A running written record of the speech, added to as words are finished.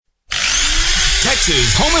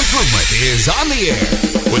Texas Home Improvement is on the air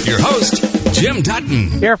with your host, Jim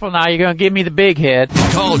Dutton. Careful now, you're going to give me the big head.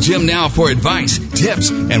 Call Jim now for advice, tips,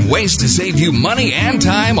 and ways to save you money and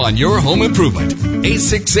time on your home improvement.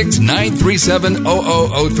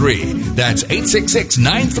 866-937-0003. That's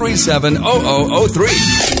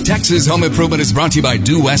 866-937-0003. Texas Home Improvement is brought to you by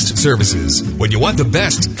Due West Services. When you want the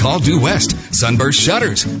best, call Due West. Sunburst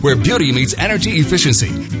Shutters, where beauty meets energy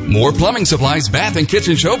efficiency. More plumbing supplies, bath and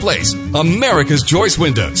kitchen showplace. America's Choice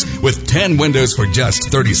Windows, with 10 windows for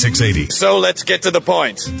just $36.80. So let's get to the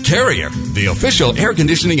point. Carrier, the official air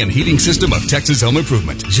conditioning and heating system of Texas Home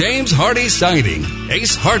Improvement. James Hardy Siding.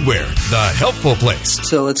 Ace Hardware, the helpful place.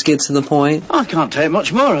 So let's get to the point. I can't take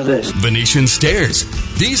much more of this. Venetian Stairs,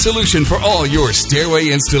 the solution for all your stairway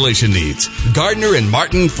installation needs. Gardner and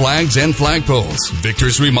Martin Flags and Flagpoles.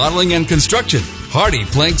 Victor's Remodeling and Construction. Hardy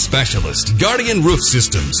Plank Specialist. Guardian Roof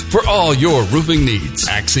Systems for all your roofing needs.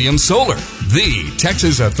 Axiom Solar, the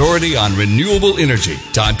Texas authority on renewable energy.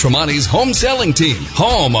 Todd Tremonti's home selling team,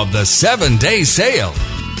 home of the 7-day sale.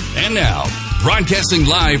 And now, broadcasting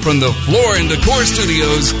live from the Floor and Decor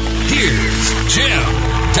Studios, here's Jim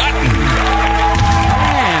Dutton.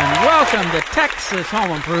 And welcome to Texas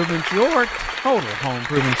Home Improvement, your total home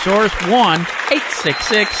improvement source.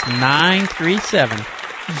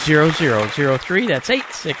 1-866-937-0003. That's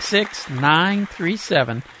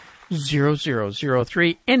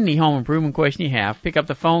 866-937-0003. Any home improvement question you have, pick up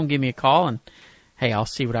the phone, give me a call, and hey, I'll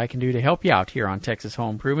see what I can do to help you out here on Texas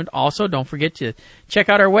Home Improvement. Also, don't forget to check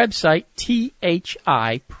out our website,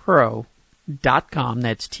 thipro.com.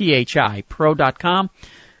 That's thipro.com.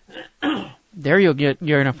 There you're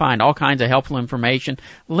going to find all kinds of helpful information,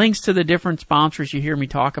 links to the different sponsors you hear me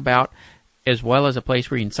talk about, as well as a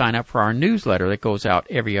place where you can sign up for our newsletter that goes out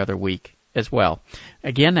every other week as well.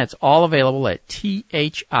 Again, that's all available at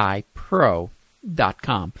thipro.com.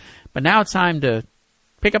 But now it's time to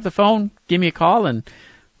pick up the phone, give me a call, and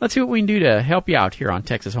let's see what we can do to help you out here on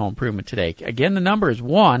Texas Home Improvement today. Again, the number is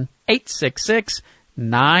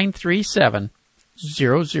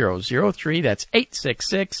 1-866-937-0003. That's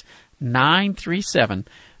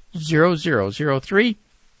 866-937-0003.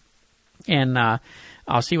 And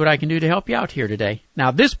I'll see what I can do to help you out here today.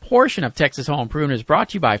 Now, this portion of Texas Home Improvement is brought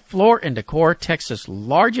to you by Floor & Decor, Texas'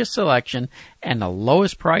 largest selection and the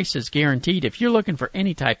lowest prices guaranteed. If you're looking for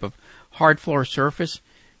any type of hard floor surface,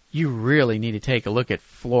 you really need to take a look at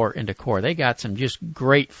Floor & Decor. They got some just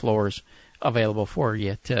great floors available for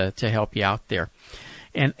you to help you out there.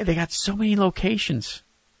 And they got so many locations.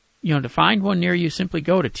 You know, to find one near you, simply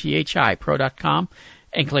go to thipro.com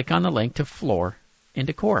and click on the link to Floor &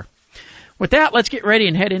 Decor. With that, let's get ready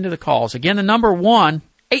and head into the calls. Again, the number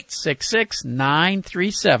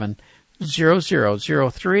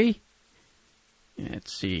 1-866-937-0003.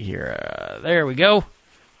 Let's see here. There we go.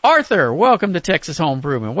 Arthur, welcome to Texas Home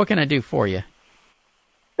Improvement. What can I do for you?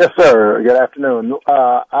 Yes, sir. Good afternoon.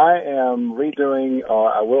 I am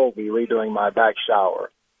I will be redoing my back shower.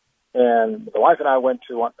 And the wife and I went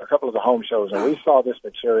to a couple of the home shows, and we saw this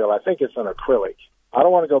material. I think it's an acrylic. I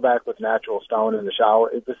don't want to go back with natural stone in the shower.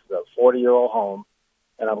 This is a 40-year-old home,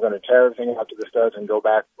 and I'm going to tear everything out to the studs and go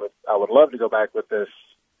back with, I would love to go back with this.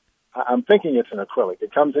 I'm thinking it's an acrylic.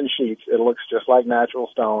 It comes in sheets. It looks just like natural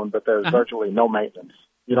stone, but there's virtually no maintenance.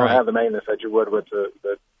 You don't have the maintenance that you would with the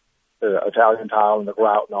Italian tile and the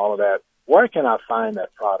grout and all of that. Where can I find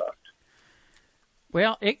that product?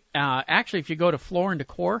 Well, actually, if you go to Floor &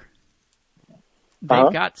 Decor,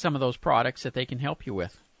 they've got some of those products that they can help you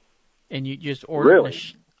with. And you just order it in a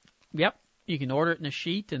Yep, you can order it in a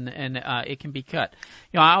sheet, and it can be cut.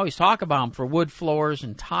 You know, I always talk about them for wood floors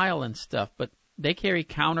and tile and stuff, but they carry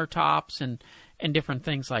countertops and different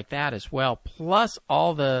things like that as well, plus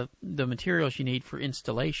all the materials you need for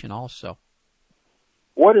installation also.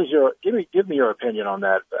 What is give me your opinion on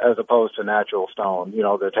that as opposed to natural stone, you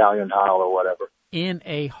know, the Italian tile or whatever? In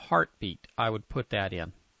a heartbeat, I would put that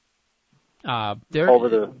in. Over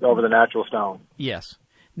the natural stone. Yes.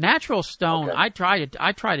 Natural stone, okay.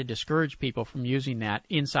 I try to discourage people from using that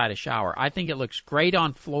inside a shower. I think it looks great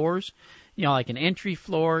on floors, you know, like an entry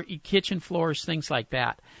floor, kitchen floors, things like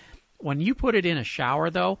that. When you put it in a shower,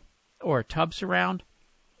 though, or a tub surround,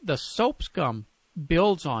 the soap scum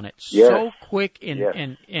builds on it so quick,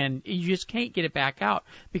 and you just can't get it back out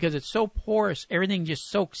because it's so porous. Everything just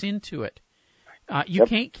soaks into it. You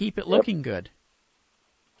can't keep it looking good.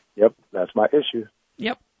 Yep, that's my issue.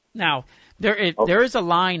 Yep. Now, there is a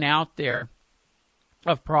line out there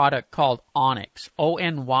of product called Onyx,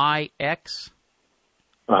 Onyx.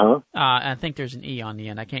 I think there's an E on the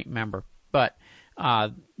end. I can't remember. But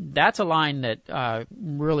that's a line that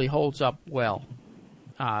really holds up well.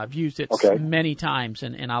 I've used it many times,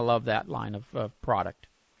 and I love that line of product.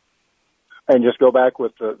 And just go back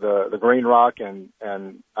with the Green Rock, and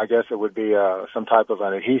I guess it would be some type of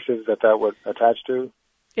an adhesive that would attach to?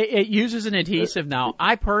 It uses an adhesive. Now,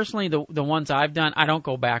 I personally, the ones I've done, I don't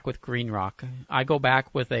go back with Green Rock. I go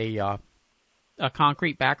back with a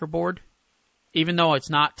concrete backer board, even though it's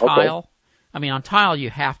not tile. Okay. I mean, on tile, you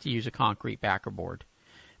have to use a concrete backer board.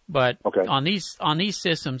 But on these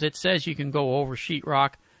systems, it says you can go over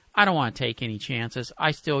sheetrock. I don't want to take any chances.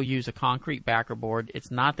 I still use a concrete backer board.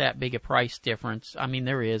 It's not that big a price difference. I mean,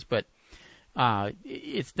 there is, but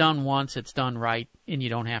it's done once, it's done right, and you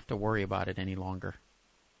don't have to worry about it any longer.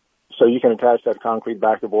 So you can attach that concrete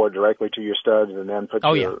backer board directly to your studs and then put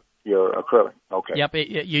your acrylic. Okay. Yep.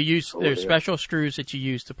 There's special screws that you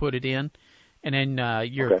use to put it in, and then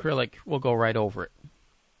your acrylic will go right over it.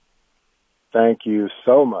 Thank you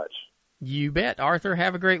so much. You bet. Arthur,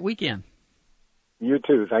 have a great weekend. You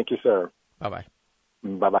too. Thank you, sir. Bye-bye.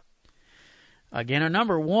 Bye-bye. Again, our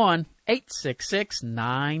number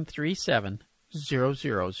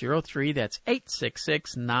 1-866-937-0003. That's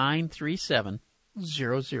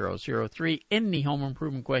 866-937-0003. Any home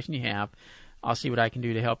improvement question you have, I'll see what I can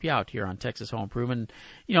do to help you out here on Texas Home Improvement.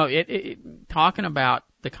 You know, talking about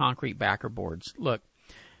the concrete backer boards, look,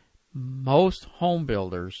 most home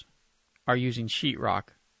builders are using sheetrock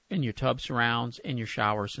in your tub surrounds and your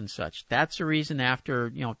showers and such. That's the reason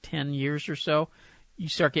after, 10 years or so, you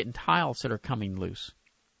start getting tiles that are coming loose.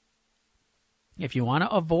 If you want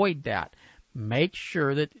to avoid that, make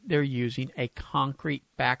sure that they're using a concrete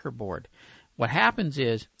backer board. What happens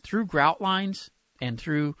is, through grout lines and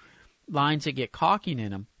through lines that get caulking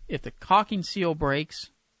in them, if the caulking seal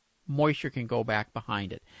breaks, moisture can go back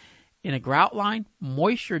behind it. In a grout line,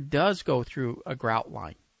 moisture does go through a grout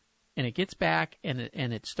line, and it gets back and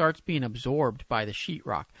it starts being absorbed by the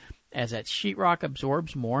sheetrock. As that sheetrock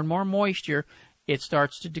absorbs more and more moisture, it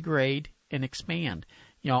starts to degrade and expand.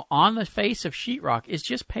 On the face of sheetrock is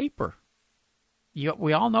just paper.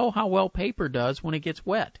 We all know how well paper does when it gets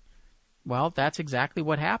wet. Well, that's exactly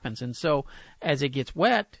what happens. And so as it gets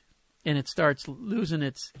wet and it starts losing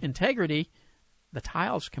its integrity, the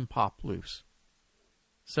tiles can pop loose.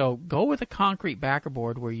 So go with a concrete backer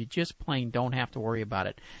board where you just plain don't have to worry about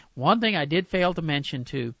it. One thing I did fail to mention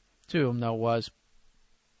to them, though, was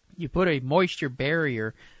you put a moisture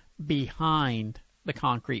barrier behind the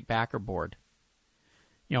concrete backer board.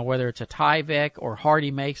 Whether it's a Tyvek or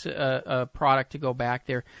Hardy makes a product to go back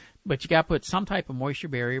there, but you got to put some type of moisture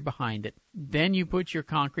barrier behind it. Then you put your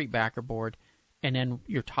concrete backer board and then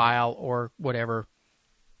your tile or whatever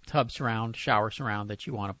tub surround, shower surround that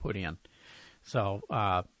you want to put in. So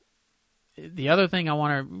the other thing I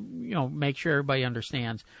want to make sure everybody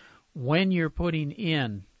understands, when you're putting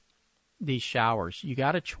in these showers, you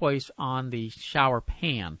got a choice on the shower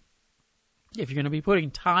pan. If you're going to be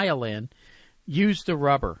putting tile in, use the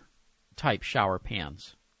rubber type shower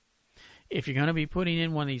pans. If you're going to be putting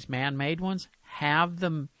in one of these man-made ones, have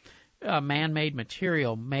the man-made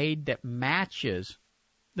material made that matches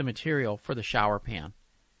the material for the shower pan.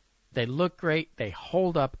 They look great. They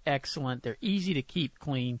hold up excellent. They're easy to keep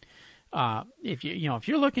clean. If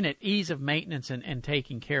you're looking at ease of maintenance and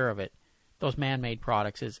taking care of it, those man-made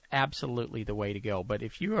products is absolutely the way to go. But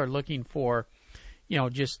if you are looking for,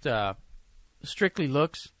 just strictly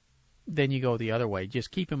looks, then you go the other way.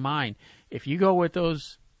 Just keep in mind, if you go with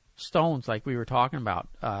those stones like we were talking about,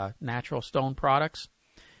 natural stone products,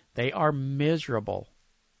 they are miserable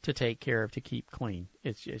to take care of, to keep clean.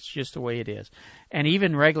 It's just the way it is. And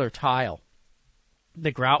even regular tile, the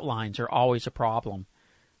grout lines are always a problem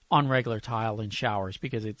on regular tile in showers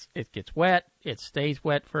because it gets wet, it stays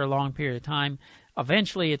wet for a long period of time.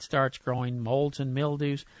 Eventually it starts growing molds and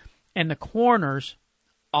mildews, and the corners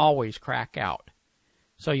always crack out.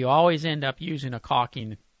 So you always end up using a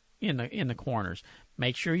caulking in the corners.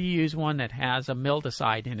 Make sure you use one that has a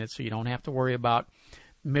mildewcide in it so you don't have to worry about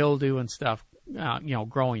mildew and stuff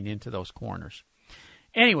growing into those corners.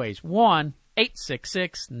 Anyways,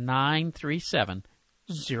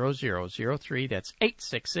 1-866-937-0003. That's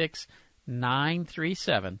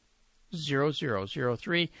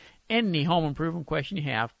 866-937-0003. Any home improvement question you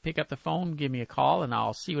have, pick up the phone, give me a call, and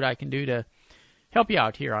I'll see what I can do to help you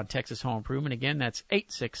out here on Texas Home Improvement. Again, that's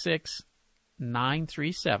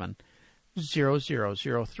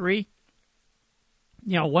 866-937-0003.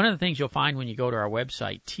 One of the things you'll find when you go to our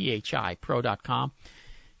website, thipro.com,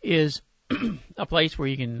 is a place where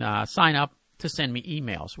you can sign up to send me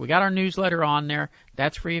emails. We got our newsletter on there.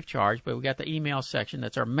 That's free of charge, but we got the email section.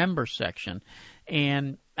 That's our member section.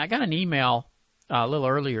 And I got an email a little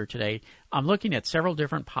earlier today. I'm looking at several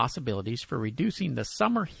different possibilities for reducing the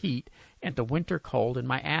summer heat and the winter cold in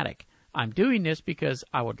my attic. I'm doing this because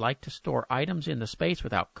I would like to store items in the space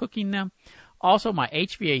without cooking them. Also, my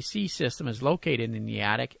HVAC system is located in the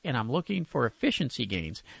attic, and I'm looking for efficiency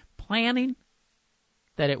gains, planning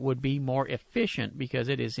that it would be more efficient because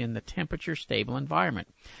it is in the temperature-stable environment.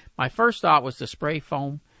 My first thought was to spray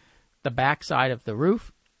foam the backside of the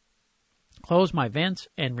roof, close my vents,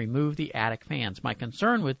 and remove the attic fans. My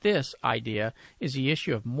concern with this idea is the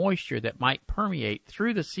issue of moisture that might permeate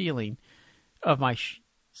through the ceiling of my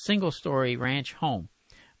single-story ranch home.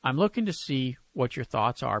 I'm looking to see what your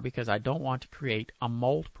thoughts are because I don't want to create a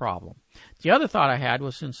mold problem. The other thought I had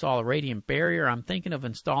was to install a radiant barrier. I'm thinking of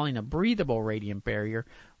installing a breathable radiant barrier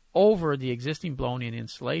over the existing blown-in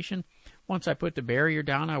insulation. Once I put the barrier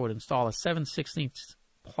down, I would install a 7/16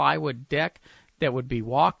 plywood deck that would be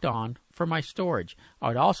walked on for my storage. I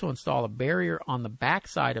would also install a barrier on the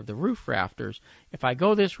backside of the roof rafters. If I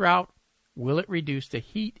go this route, will it reduce the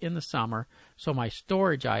heat in the summer so my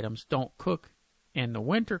storage items don't cook in the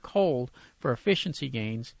winter cold for efficiency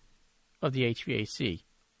gains of the HVAC?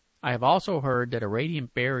 I have also heard that a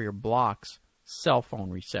radiant barrier blocks cell phone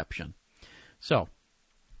reception. So,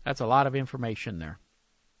 that's a lot of information there.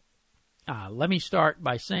 Let me start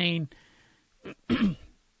by saying,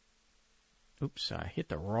 oops, I hit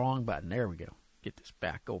the wrong button. There we go. Get this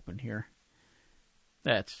back open here.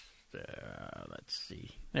 Let's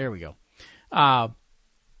see. There we go. Let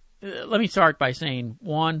me start by saying,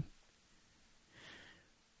 one,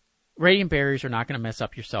 radiant barriers are not going to mess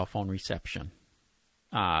up your cell phone reception.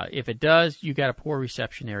 If it does, you got a poor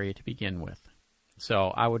reception area to begin with. So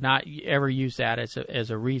I would not ever use that as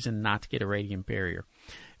a reason not to get a radiant barrier.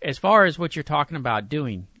 As far as what you're talking about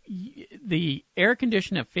doing, the air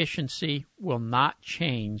conditioning efficiency will not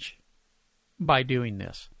change by doing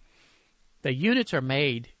this. The units are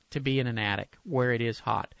made to be in an attic where it is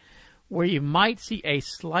hot. Where you might see a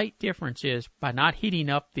slight difference is by not heating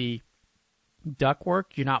up the ductwork,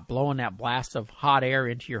 you're not blowing that blast of hot air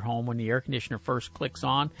into your home when the air conditioner first clicks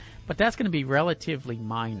on, but that's going to be relatively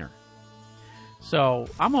minor. So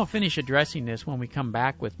I'm going to finish addressing this when we come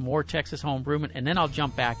back with more Texas Home Improvement, and then I'll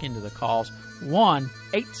jump back into the calls.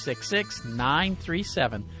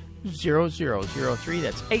 1-866-937-0003.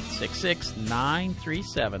 That's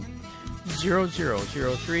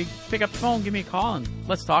 866-937-0003. Pick up the phone, give me a call, and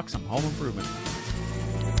let's talk some home improvement.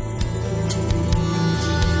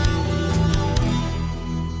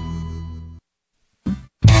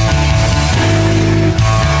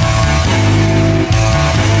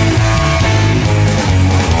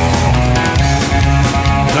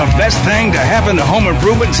 Best thing to happen to home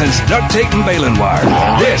improvement since duct tape and baling wire.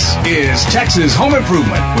 This is Texas Home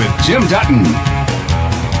Improvement with Jim Dutton.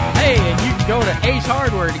 Hey, and you can go to Ace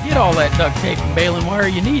Hardware to get all that duct tape and baling wire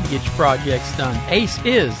you need to get your projects done. Ace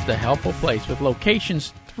is the helpful place with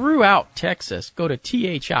locations throughout Texas. Go to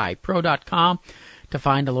thipro.com to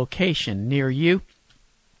find a location near you.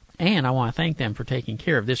 And I want to thank them for taking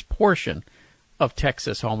care of this portion of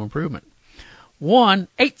Texas Home Improvement.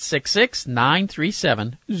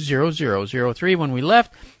 1-866-937-0003. When we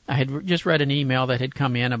left, I had just read an email that had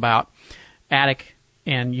come in about attic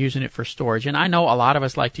and using it for storage. And I know a lot of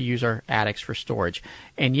us like to use our attics for storage.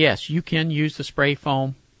 And yes, you can use the spray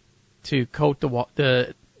foam to coat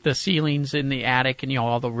the ceilings in the attic and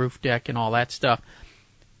all the roof deck and all that stuff.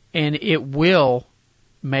 And it will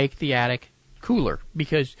make the attic cooler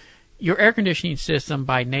because your air conditioning system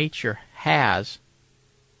by nature has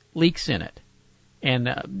leaks in it.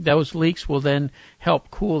 And those leaks will then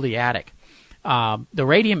help cool the attic. The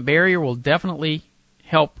radiant barrier will definitely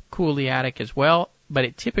help cool the attic as well, but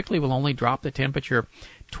it typically will only drop the temperature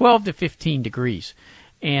 12 to 15 degrees.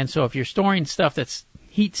 And so if you're storing stuff that's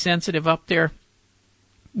heat sensitive up there,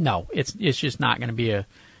 no, it's just not going to be a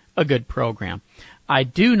good program. I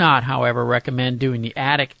do not, however, recommend doing the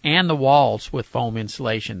attic and the walls with foam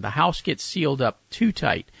insulation. The house gets sealed up too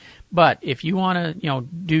tight. But if you want to,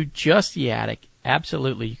 do just the attic,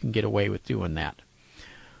 absolutely you can get away with doing that.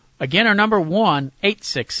 Again, our number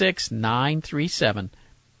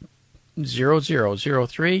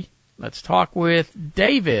 1-866-937-0003. Let's talk with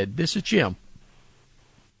David. This is Jim.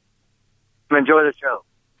 Enjoy the show.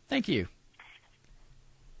 Thank you.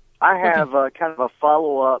 I have kind of a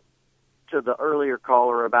follow-up to the earlier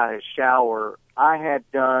caller about his shower. I had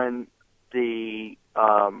done the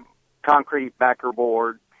concrete backer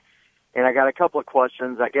board, and I got a couple of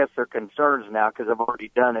questions. I guess they're concerns now because I've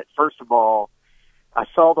already done it. First of all, I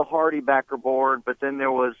saw the Hardy backer board, but then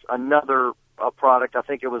there was another product, I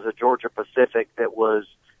think it was a Georgia Pacific, that was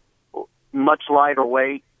much lighter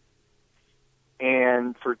weight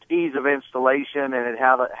and for ease of installation, and it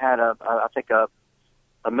had I think a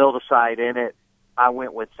mildicide in it. I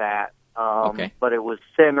went with that. Okay. But it was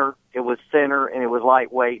thinner. It was thinner, and it was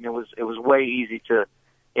lightweight, and it was way easy to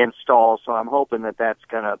install. So I'm hoping that that's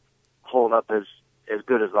going to hold up as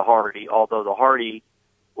good as the Hardy. Although the Hardy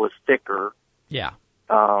was thicker, Yeah.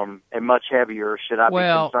 and much heavier. Should I be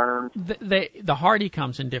concerned? The Hardy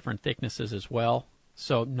comes in different thicknesses as well.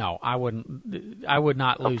 So no, I would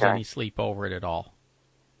not lose any sleep over it at all.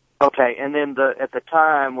 Okay, and then at the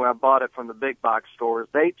time when I bought it from the big box stores,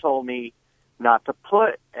 they told me not to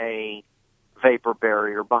put a vapor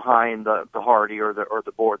barrier behind the Hardy or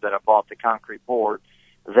the board that I bought, the concrete board,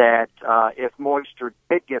 that if moisture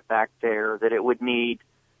did get back there, that it would need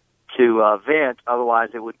to vent,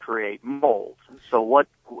 otherwise it would create mold. So what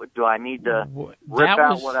do I need to rip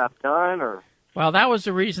out what I've done, or? Well, that was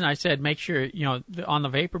the reason I said make sure, on the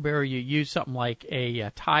vapor barrier you use something like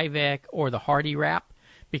a Tyvek or the Hardy Wrap,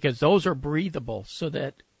 because those are breathable, so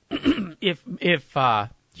that if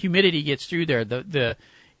humidity gets through there,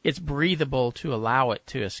 it's breathable to allow it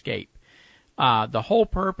to escape. The whole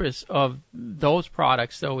purpose of those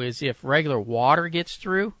products, though, is if regular water gets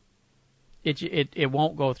through, it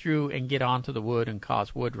won't go through and get onto the wood and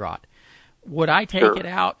cause wood rot. Would I take it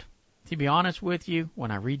out? To be honest with you, when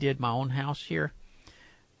I redid my own house here,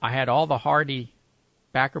 I had all the Hardy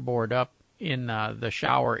backer board up in the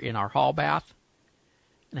shower in our hall bath.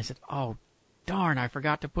 And I said, oh, darn, I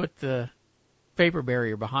forgot to put the vapor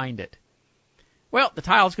barrier behind it. Well, the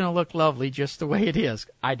tile's going to look lovely just the way it is.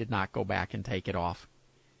 I did not go back and take it off.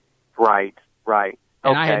 Right. And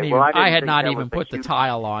Okay. I had not even put the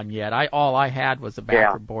tile on yet. All I had was the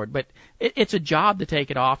backer board. But it's a job to take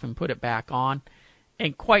it off and put it back on.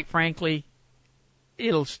 And quite frankly,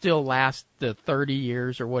 it'll still last the 30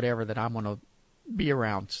 years or whatever that I'm going to be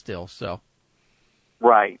around still. So.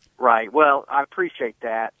 Right. Well, I appreciate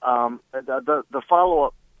that. The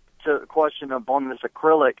follow-up to the question on this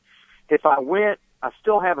acrylic, if I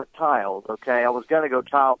still haven't tiled, okay? I was going to go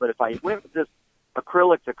tile, but if I went with this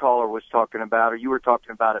acrylic the caller was talking about, or you were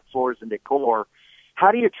talking about at Floors and Decor,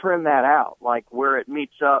 how do you trim that out? Like where it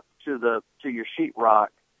meets up to your sheetrock?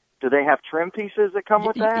 Do they have trim pieces that come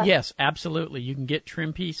with that? Yes, absolutely. You can get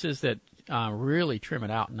trim pieces that really trim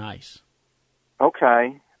it out nice.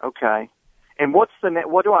 Okay. And what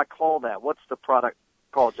do I call that? What's the product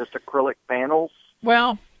called? Just acrylic panels?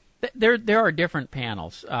 Well, there are different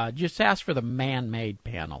panels. Just ask for the man-made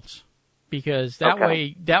panels, because that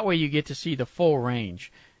way you get to see the full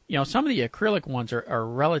range. Some of the acrylic ones are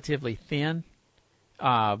relatively thin.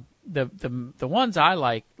 The ones I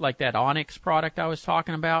like that Onyx product I was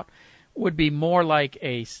talking about, would be more like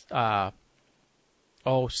a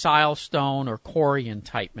silestone or Corian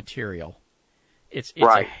type material.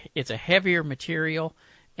 It's a heavier material,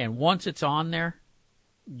 and once it's on there,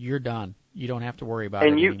 you're done. You don't have to worry about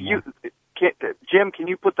it anymore. Jim, can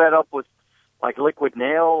you put that up with like liquid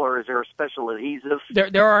nail, or is there a special adhesive?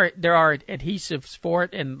 There are adhesives for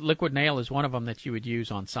it, and liquid nail is one of them that you would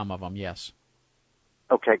use on some of them. Yes.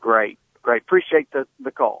 Okay, great. Appreciate the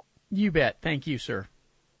call. You bet. Thank you, sir.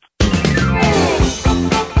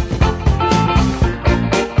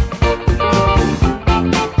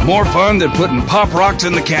 More fun than putting Pop Rocks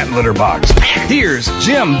in the cat litter box. Here's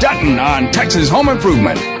Jim Dutton on Texas Home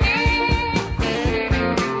Improvement.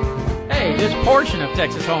 Hey, this portion of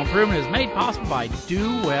Texas Home Improvement is made possible by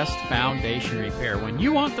Due West Foundation Repair. When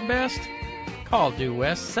you want the best, call Due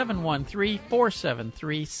West.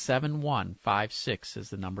 713-473-7156 is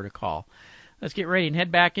the number to call. Let's get ready and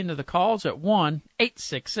head back into the calls at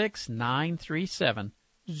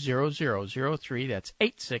 1-866-937-0003. That's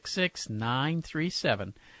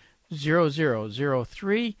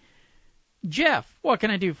 866-937-0003. Jeff, what can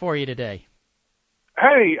I do for you today?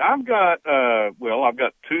 Hey, I've got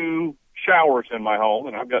two showers in my home,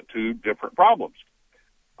 and I've got two different problems.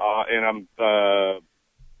 And I'm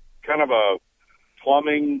kind of a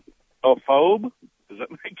plumbing phobe. Does that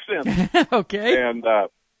make sense? Okay. And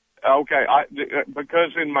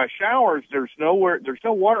because in my showers there's no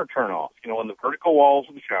water turn off, on the vertical walls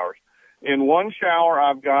of the showers. In one shower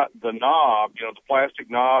I've got the knob, the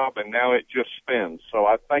plastic knob, and now it just spins. So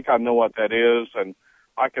I think I know what that is, and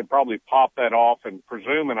I could probably pop that off and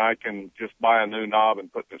presuming I can just buy a new knob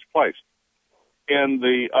and put this place. In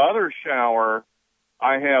the other shower,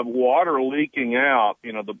 I have water leaking out.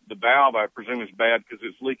 The valve, I presume, is bad because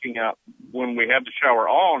it's leaking out when we have the shower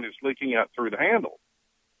on. It's leaking out through the handle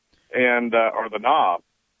and or the knob.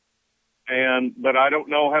 But I don't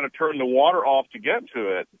know how to turn the water off to get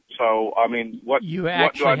to it. So, I mean, what you what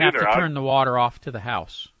actually do I have do to there? turn the water off to the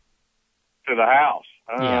house. To the house.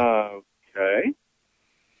 Yeah. Okay.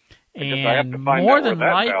 And more than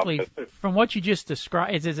likely, from what you just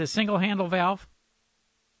described, is it a single handle valve?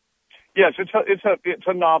 Yes, it's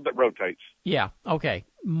a knob that rotates. Yeah. Okay.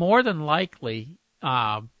 More than likely,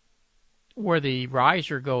 where the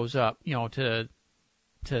riser goes up, to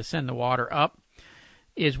send the water up,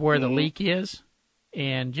 is where the leak is,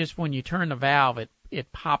 and just when you turn the valve,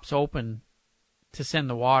 it pops open to send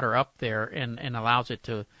the water up there and allows it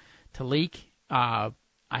to leak. I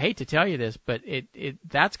hate to tell you this, but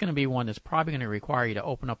that's going to be one that's probably going to require you to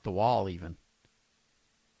open up the wall even.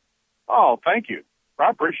 Oh, thank you. I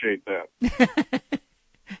appreciate that.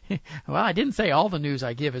 Well, I didn't say all the news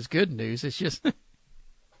I give is good news. It's just the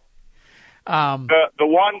one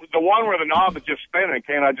where the knob is just spinning.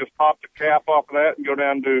 Can't I just pop the cap off of that and go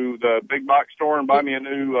down to the big box store and buy me a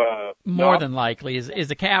new more knob? than likely. Is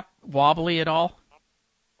the cap wobbly at all?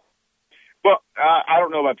 Well, I don't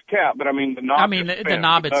know about the cap, but I mean the knob. I mean the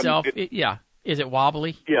knob itself. Yeah. Is it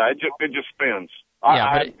wobbly? Yeah, it just spins.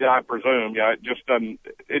 Yeah, I presume. Yeah, it just doesn't.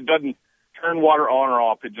 It doesn't turn water on or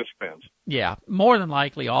off. It just spins. Yeah, more than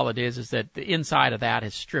likely, all it is that the inside of that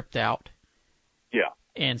is stripped out. Yeah.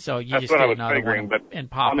 And so you That's just what get I was another figuring, one and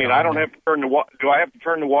pop. I mean, it on I don't there. have to turn the do I have to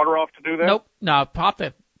turn the water off to do that? Nope. No, pop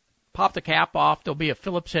the cap off. There'll be a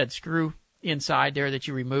Phillips head screw inside there that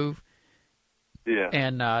you remove. Yeah.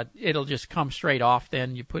 And it'll just come straight off.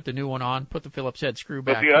 Then you put the new one on, put the Phillips head screw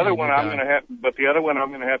back. But the other one I'm going to have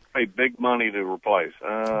to pay big money to replace.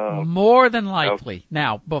 More than likely. Okay.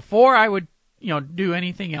 Now, before I would do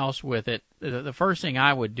anything else with it, the first thing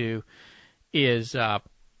I would do is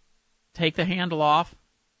take the handle off,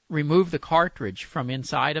 remove the cartridge from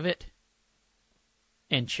inside of it,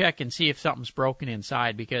 and check and see if something's broken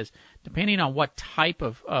inside. Because depending on what type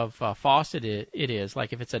of faucet it is,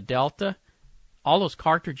 like if it's a Delta, all those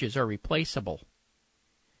cartridges are replaceable.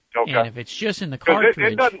 Okay. And if it's just in the cartridge,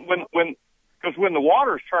 it doesn't because when the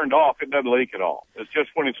water's turned off, it doesn't leak at all. It's just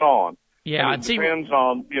when it's on. Yeah, and it depends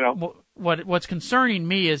on what's concerning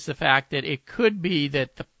me is the fact that it could be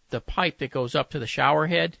that the pipe that goes up to the shower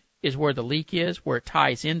head is where the leak is, where it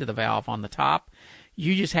ties into the valve on the top.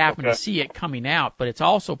 You just happen to see it coming out, but it's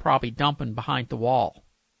also probably dumping behind the wall.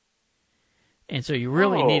 And so you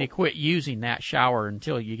really need to quit using that shower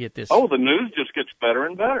until you get this. Oh, the news just gets better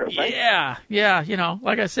and better. Yeah.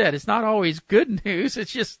 Like I said, it's not always good news.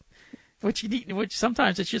 It's just what you need, which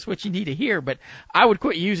sometimes it's just what you need to hear. But I would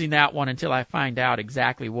quit using that one until I find out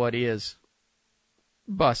exactly what is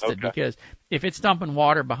busted. Because if it's dumping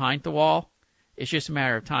water behind the wall, it's just a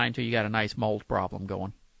matter of time until you got a nice mold problem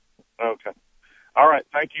going. Okay. All right.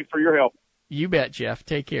 Thank you for your help. You bet, Jeff.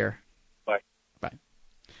 Take care. Bye. Bye.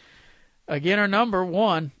 Again, our number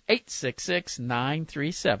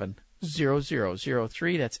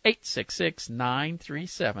 1-866-937-0003. That's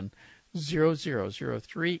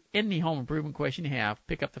 866-937-0003. Any home improvement question you have,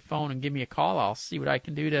 pick up the phone and give me a call. I'll see what I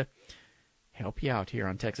can do to help you out here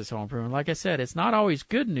on Texas Home Improvement. Like I said, it's not always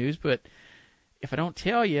good news, but if I don't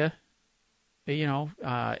tell you,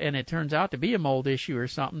 and it turns out to be a mold issue or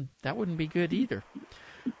something, that wouldn't be good either.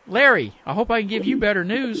 Larry, I hope I can give you better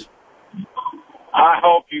news. I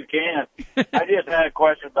hope you can. I just had a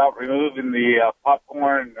question about removing the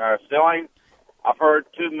popcorn ceiling. I've heard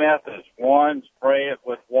two methods. One, spray it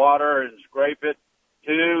with water and scrape it.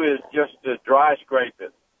 Two is just to dry scrape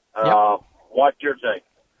it. What's your take?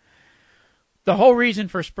 The whole reason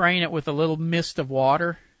for spraying it with a little mist of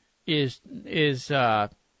water is to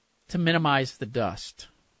minimize the dust.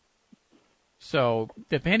 So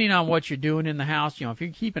depending on what you're doing in the house, if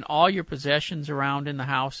you're keeping all your possessions around in the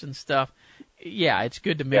house and stuff, it's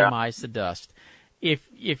good to minimize the dust. If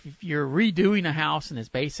you're redoing a house and it's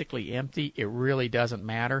basically empty, it really doesn't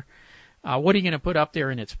matter. What are you going to put up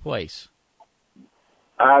there in its place?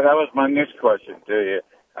 That was my next question to you. Is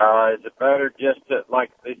it better just to,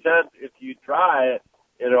 like they said, if you dry it,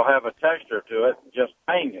 it'll have a texture to it, just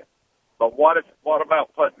hang it. But what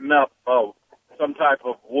about putting up some type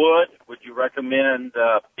of wood? Would you recommend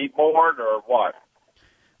beadboard or what?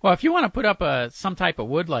 Well, if you want to put up some type of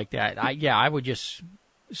wood like that, I would just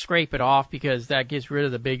scrape it off because that gets rid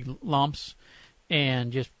of the big lumps,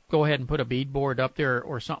 and just go ahead and put a beadboard up there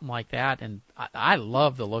or something like that. And I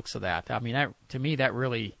love the looks of that. I mean, to me, that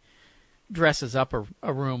really dresses up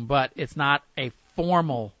a room, but it's not a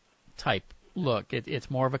formal type look. It's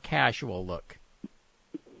more of a casual look.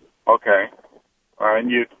 Okay. And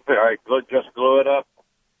you just glue it up?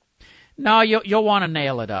 No, you'll want to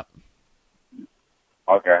nail it up.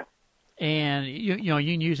 Okay. And you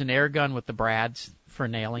can use an air gun with the brads for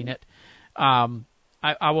nailing it. I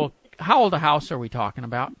will. How old a house are we talking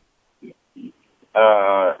about?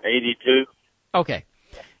 82. Okay.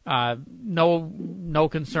 No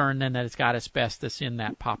concern then that it's got asbestos in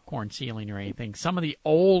that popcorn ceiling or anything. Some of the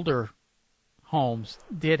older homes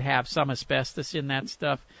did have some asbestos in that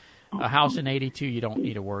stuff. A house in 82, you don't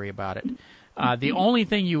need to worry about it. The only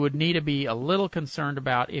thing you would need to be a little concerned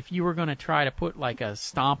about, if you were going to try to put like a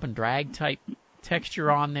stomp and drag type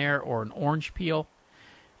texture on there or an orange peel,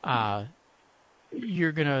 what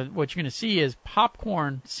you're gonna see is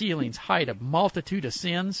popcorn ceilings hide a multitude of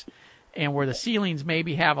sins, and where the ceilings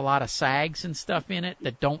maybe have a lot of sags and stuff in it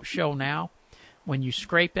that don't show now, when you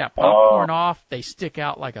scrape that popcorn off, they stick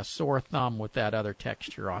out like a sore thumb with that other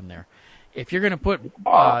texture on there. If you're going to put,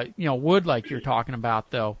 wood like you're talking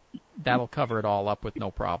about, though, that'll cover it all up with no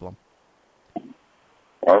problem.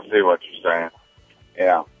 I see what you're saying.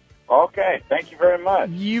 Yeah. Okay. Thank you very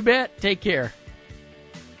much. You bet. Take care.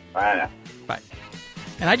 Bye now. Bye.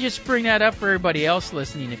 And I just bring that up for everybody else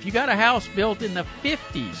listening. If you got a house built in the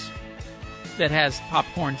 50s that has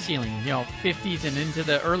popcorn ceiling, 50s and into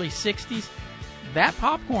the early 60s, that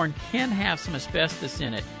popcorn can have some asbestos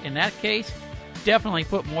in it. In that case, definitely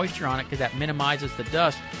put moisture on it because that minimizes the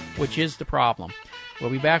dust, which is the problem. We'll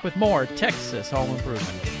be back with more Texas Home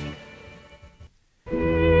Improvement.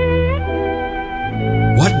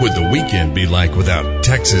 What would the weekend be like without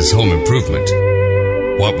Texas Home Improvement?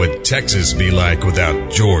 What would Texas be like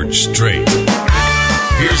without George Strait?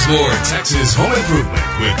 Here's more Texas Home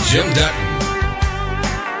Improvement with Jim Dutton.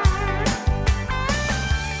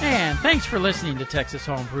 And thanks for listening to Texas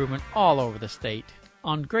Home Improvement all over the state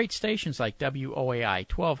on great stations like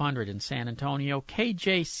WOAI 1200 in San Antonio,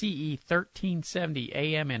 KJCE 1370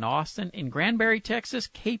 AM in Austin, in Granbury, Texas,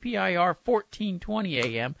 KPIR 1420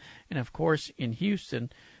 AM, and of course in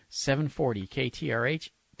Houston, 740 KTRH,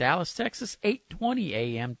 Dallas, Texas, 820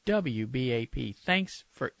 AM WBAP. Thanks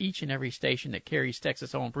for each and every station that carries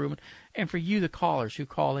Texas Home Improvement, and for you, the callers who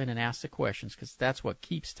call in and ask the questions, because that's what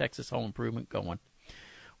keeps Texas Home Improvement going.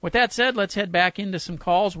 With that said, let's head back into some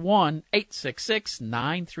calls.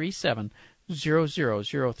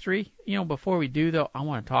 1-866-937-0003. Before we do, though, I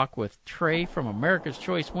want to talk with Trey from America's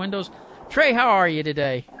Choice Windows. Trey, how are you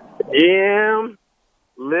today? Jim,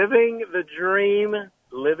 living the dream.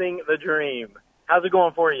 How's it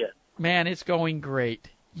going for you? Man, it's going great.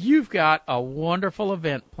 You've got a wonderful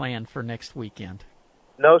event planned for next weekend.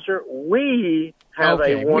 No, sir. We have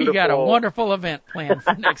we got a wonderful event planned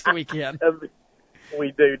for next weekend.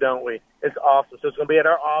 We do, don't we? It's awesome. So it's going to be at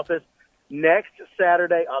our office next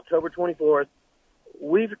Saturday, October 24th.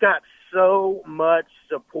 We've got so much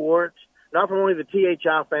support, not from only the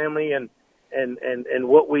THI family and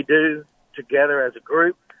what we do together as a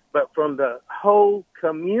group, but from the whole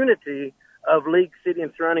community of League City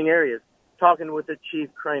and surrounding areas, talking with the Chief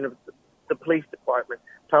Crane of the police department,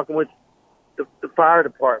 talking with the fire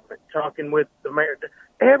department, talking with the mayor.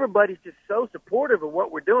 Everybody's just so supportive of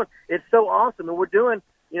what we're doing. It's so awesome. And we're doing,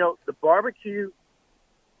 the barbecue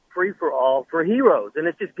free-for-all for heroes. And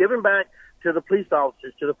it's just giving back to the police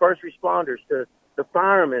officers, to the first responders, to the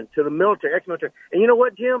firemen, to the military, ex-military. And you know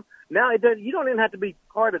what, Jim? Now you don't even have to be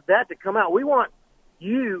part of that to come out. We want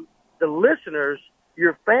you, the listeners,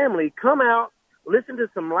 your family, come out, listen to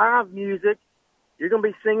some live music. You're going to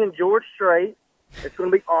be singing George Strait. It's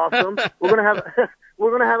going to be awesome. We're going to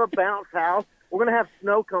have a bounce house. We're going to have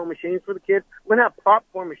snow cone machines for the kids. We're going to have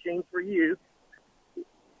popcorn machines for you.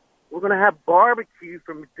 We're going to have barbecue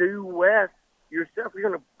from Due West yourself. You're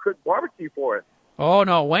going to cook barbecue for us. Oh,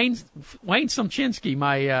 no. Wayne Somchinsky,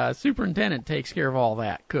 my superintendent, takes care of all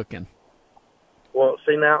that cooking. Well,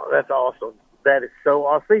 see, now that's awesome. That is so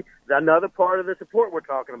awesome. See, another part of the support we're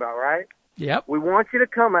talking about, right? Yep. We want you to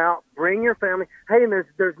come out, bring your family. Hey, and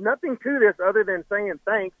there's nothing to this other than saying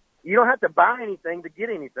thanks. You don't have to buy anything to get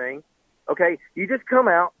anything. Okay, you just come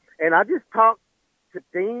out, and I just talked to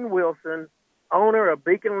Dean Wilson, owner of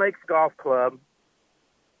Beacon Lakes Golf Club,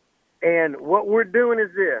 and what we're doing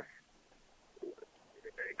is this,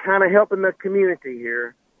 kind of helping the community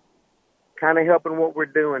here, kind of helping what we're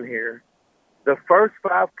doing here. The first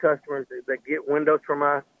 5 customers that get windows from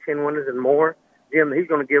us, 10 windows and more, Jim, he's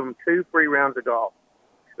going to give them 2 free rounds of golf.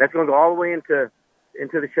 That's going to go all the way into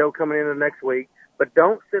the show coming in the next week. But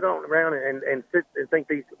don't sit around and sit and think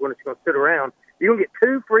these when it's going to sit around. You're going to get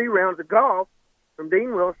 2 free rounds of golf from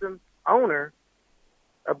Dean Wilson, owner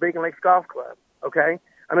of Beacon Lakes Golf Club. Okay,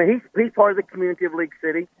 I mean he's part of the community of League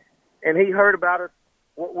City, and he heard about us,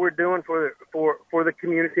 what we're doing for the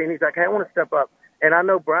community, and he's like, hey, I want to step up. And I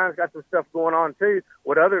know Brian's got some stuff going on too,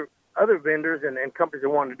 what other vendors and companies are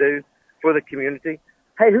wanting to do for the community.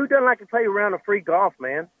 Hey, who doesn't like to play a round of free golf,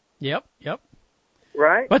 man? Yep.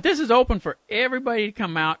 Right? But this is open for everybody to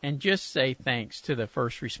come out and just say thanks to the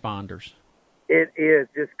first responders. It is.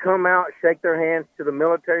 Just come out, shake their hands to the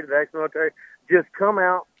military, to the ex-military. Just come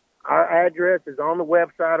out. Our address is on the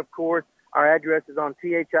website, of course. Our address is on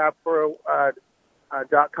thipro.com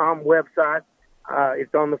website.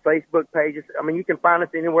 It's on the Facebook pages. I mean, you can find us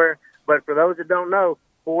anywhere. But for those that don't know,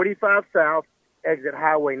 45 South, exit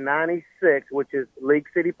Highway 96, which is League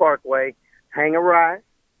City Parkway, hang a right,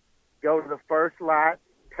 go to the first light,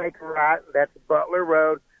 take a right. That's Butler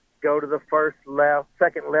Road. Go to the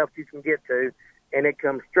second left you can get to, and it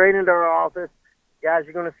comes straight into our office. Guys,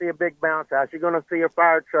 you're going to see a big bounce house. You're going to see a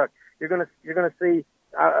fire truck. You're going to see.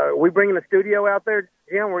 We bringing the studio out there,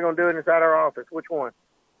 Jim. We're going to do it inside our office. Which one?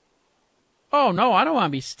 Oh no, I don't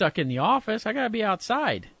want to be stuck in the office. I got to be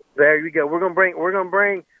outside. There you go. We're going to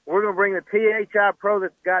bring the THI Pro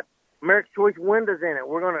that's got America's Choice windows in it.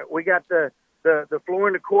 We got the Floor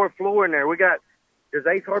and Decor floor in there. Does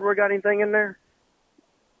Ace Hardware got anything in there?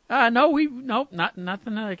 Nope, nothing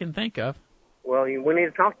that I can think of. Well, we need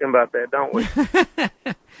to talk to them about that, don't we?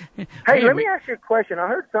 Hey, let me ask you a question. I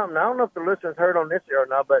heard something. I don't know if the listeners heard on this or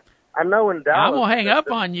not, but I know in Dallas. I'm gonna hang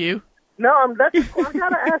up on you. No, I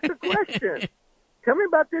gotta ask a question. Tell me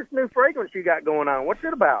about this new fragrance you got going on. What's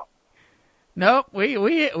it about? Nope,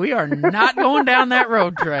 we are not going down that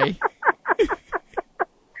road, Trey.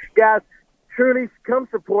 Guys, truly come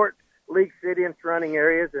support League City and surrounding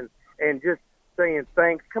areas and just saying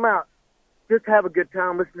thanks. Come out. Just have a good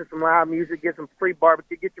time, listen to some live music, get some free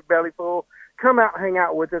barbecue, get your belly full. Come out and hang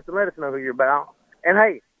out with us and let us know who you're about. And,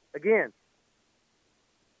 hey, again,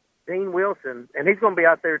 Dean Wilson, and he's going to be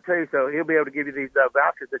out there too, so he'll be able to give you these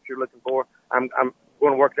vouchers that you're looking for. I'm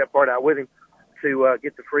going to work that part out with him to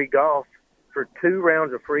get the free golf for 2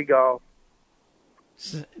 rounds of free golf.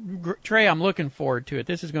 Trey, I'm looking forward to it.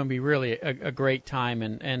 This is going to be really a great time.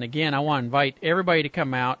 And again, I want to invite everybody to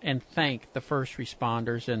come out and thank the first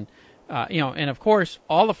responders. And, and of course,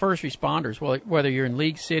 all the first responders, whether you're in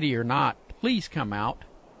League City or not, please come out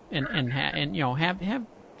and have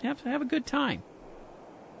a good time.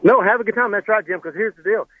 No, have a good time. That's right, Jim, because here's the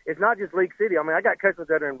deal. It's not just League City. I mean, I got customers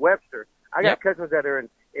that are in Webster. I got customers that are in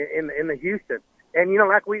the Houston. And,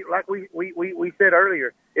 like we said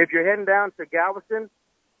earlier, if you're heading down to Galveston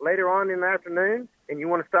later on in the afternoon and you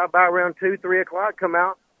want to stop by around 2, 3 o'clock, come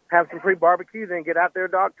out, have some free barbecue, then get out there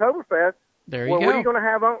to Oktoberfest. There you go. What are you going to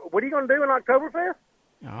have on? What are you going to do in Oktoberfest?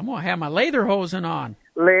 I'm going to have my lederhosen on.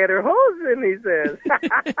 Lederhosen, he says.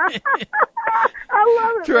 I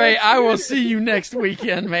love it. Trey, I will see you next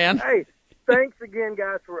weekend, man. Hey, thanks again,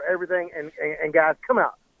 guys, for everything. And guys, come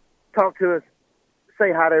out. Talk to us.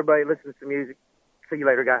 Say hi to everybody. Listen to some music. See you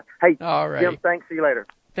later, guys. Hey, all right. Jim, thanks. See you later.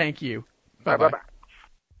 Thank you. Bye-bye.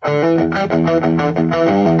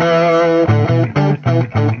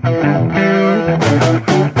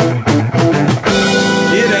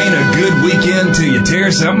 It ain't a good weekend till you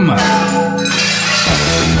tear something up.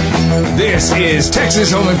 This is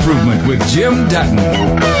Texas Home Improvement with Jim Dutton.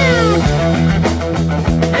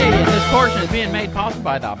 Hey, and this portion is being made possible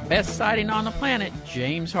by the best siding on the planet,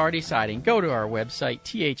 James Hardie Siding. Go to our website,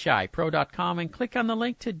 thipro.com, and click on the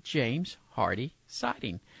link to James Hardie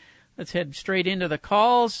Siding. Let's head straight into the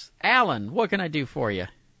calls. Alan, what can I do for you?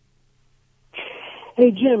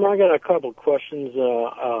 Hey, Jim, I got a couple questions.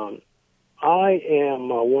 I am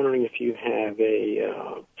wondering if you have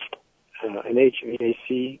an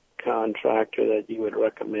HVAC contractor that you would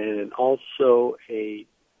recommend, and also a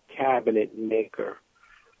cabinet maker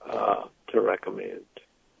to recommend.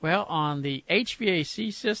 Well, on the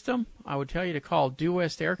HVAC system, I would tell you to call Due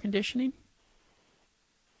West Air Conditioning.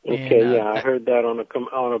 Okay, and, I heard that on a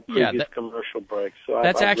previous commercial break. So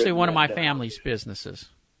that's actually one of my family's businesses.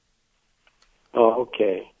 Oh,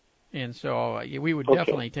 okay. And so we would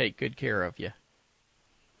definitely take good care of you.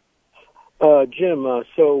 Jim,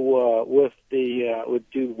 so with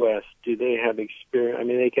Due West, do they have experience? I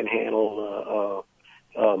mean, they can handle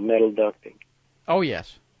metal ducting. Oh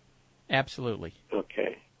yes, absolutely.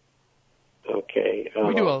 Okay.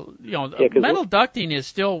 We do metal ducting is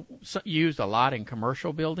still used a lot in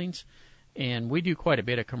commercial buildings, and we do quite a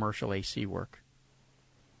bit of commercial AC work.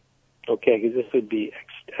 Okay, because this would be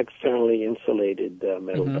externally insulated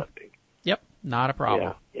metal ducting. Yep, not a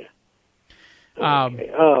problem. Yeah. Okay.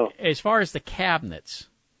 As far as the cabinets,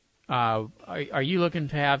 are you looking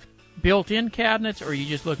to have built-in cabinets, or are you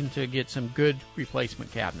just looking to get some good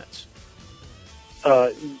replacement cabinets?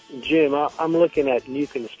 Jim, I'm looking at new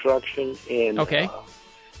construction, and and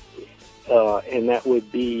that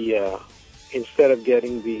would be instead of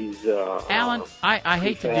getting these. Alan, I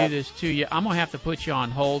hate to do this to you. I'm gonna have to put you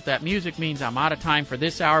on hold. That music means I'm out of time for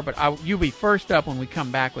this hour, but you'll be first up when we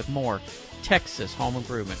come back with more Texas Home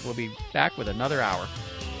Improvement. We'll be back with another hour.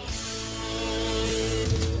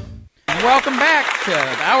 And welcome back to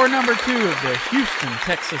hour number 2 of the Houston,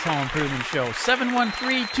 Texas Home Improvement Show.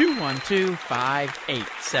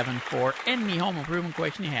 713-212-5874. Any home improvement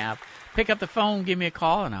question you have, pick up the phone, give me a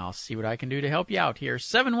call, and I'll see what I can do to help you out here.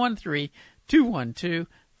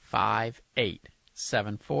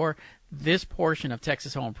 713-212-5874. This portion of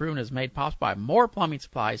Texas Home Improvement is made possible by More Plumbing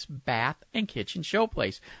Supplies, Bath and Kitchen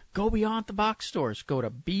Showplace. Go beyond the box stores. Go to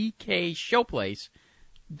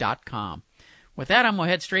bkshowplace.com. With that, I'm going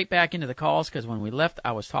to head straight back into the calls because when we left,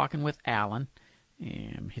 I was talking with Alan.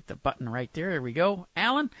 And hit the button right there. There we go.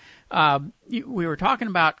 Alan, we were talking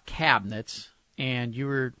about cabinets, and you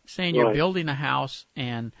were saying you're building a house,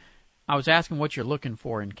 and I was asking what you're looking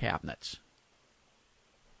for in cabinets.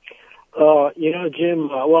 Jim,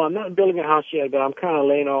 well, I'm not building a house yet, but I'm kind of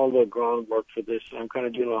laying all the groundwork for this. I'm kind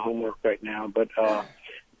of doing my homework right now, but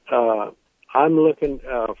I'm looking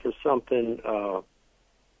for something,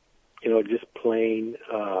 just plain,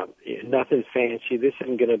 nothing fancy. This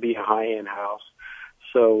isn't going to be a high-end house,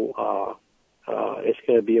 so it's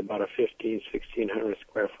going to be about a 1,600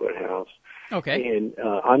 square foot house. Okay. And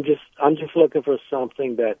I'm just looking for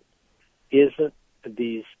something that isn't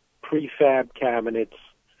these prefab cabinets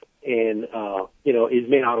and is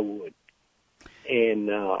made out of wood. And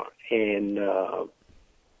the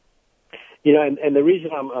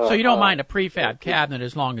reason I'm so you don't mind a prefab cabinet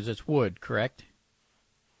as long as it's wood, correct?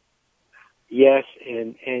 Yes,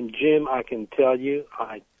 and Jim, I can tell you,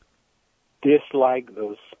 I dislike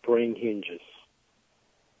those spring hinges.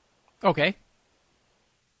 Okay.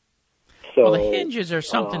 So, well, the hinges are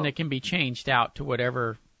something that can be changed out to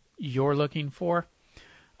whatever you're looking for.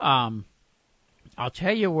 I'll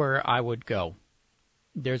tell you where I would go.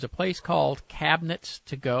 There's a place called Cabinets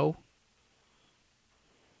to Go.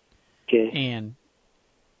 Okay. And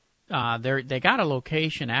they got a Uh-huh.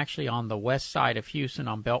 location actually on the west side of Houston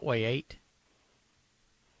on Beltway 8.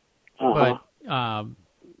 But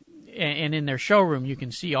and in their showroom you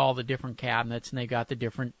can see all the different cabinets, and they got the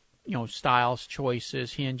different styles,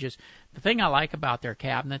 choices, hinges. The thing I like about their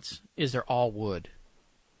cabinets is they're all wood.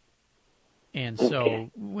 And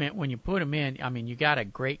so when you put them in, I mean, you got a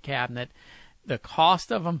great cabinet. The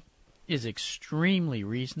cost of them is extremely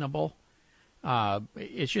reasonable.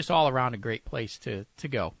 It's just all around a great place to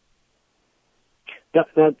go. Now,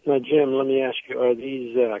 Jim, let me ask you: are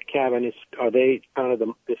these cabinets? Are they kind of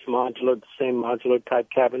the same modular type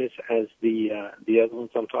cabinets as the other ones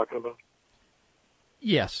I'm talking about?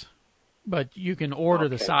 Yes, but you can order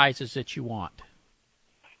the sizes that you want.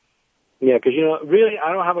 Yeah, because really,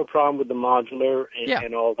 I don't have a problem with the modular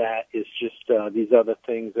and all that. It's just these other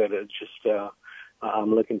things that are just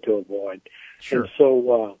I'm looking to avoid. Sure. And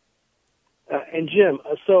so, and Jim,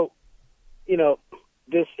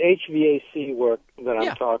 this HVAC work that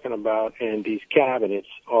I'm talking about and these cabinets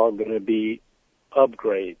are going to be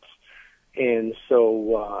upgrades. And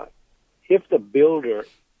so, if the builder,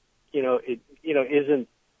 isn't,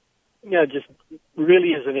 just really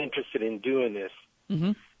isn't interested in doing this,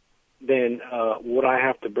 then would I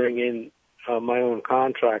have to bring in my own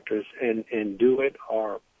contractors and do it,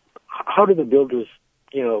 or how do the builders,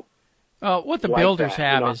 what the builders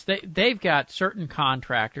have is they've got certain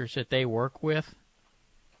contractors that they work with.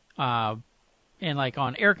 And like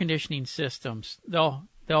on air conditioning systems, they'll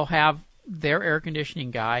have their air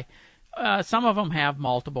conditioning guy. Some of them have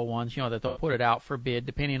multiple ones, that they'll put it out for bid,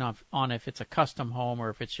 depending on if it's a custom home or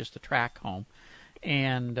if it's just a track home.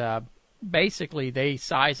 And basically, they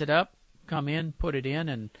size it up, come in, put it in,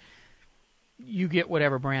 and you get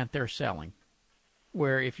whatever brand they're selling.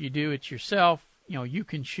 Where if you do it yourself, you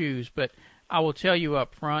can choose. But I will tell you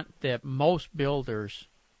up front that most builders,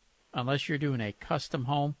 unless you're doing a custom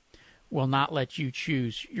home, will not let you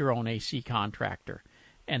choose your own AC contractor.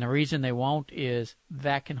 And the reason they won't is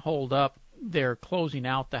that can hold up their closing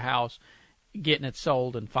out the house, getting it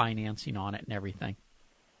sold, and financing on it and everything.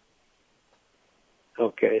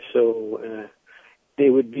 Okay, so they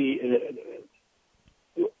would be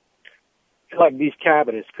like these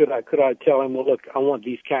cabinets. Could I tell him, well, look, I want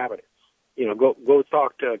these cabinets. Go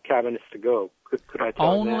talk to Cabinets to Go. Could I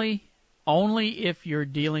tell him that? Only if you're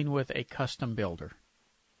dealing with a custom builder.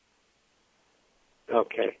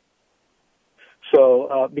 Okay.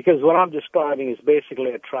 So, because what I'm describing is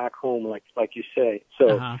basically a track home, like you say.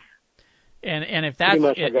 So, and if that's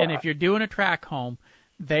and if you're doing a track home,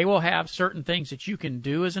 they will have certain things that you can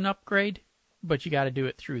do as an upgrade, but you got to do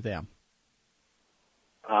it through them.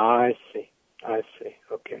 I see.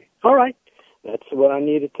 Okay. All right. That's what I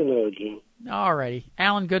needed to know, Jim. All righty.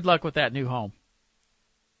 Alan, good luck with that new home.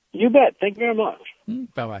 You bet. Thank you very much.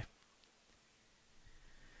 Bye-bye.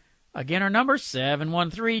 Again, our number,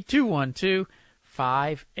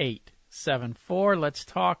 713-212-5874. Let's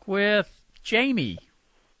talk with Jamie.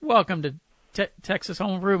 Welcome to Texas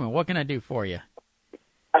Home Improvement. What can I do for you?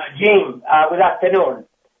 Jim, good afternoon.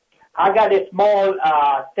 I got a small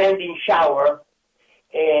standing shower,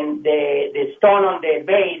 and the stone on the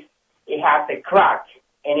base, it has a crack,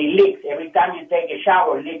 and it leaks. Every time you take a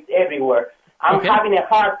shower, it leaks everywhere. I'm having a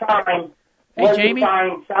hard time Hey, Jamie, to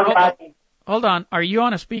find somebody. Hold on. Are you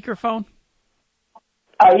on a speakerphone?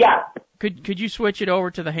 Yeah. Could you switch it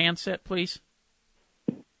over to the handset, please?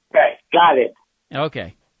 Okay, got it.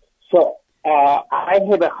 Okay. So I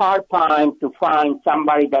have a hard time to find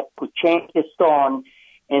somebody that could change the stone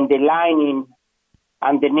and the lining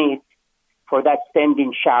underneath for that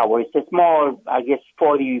standing shower. It's a small, I guess,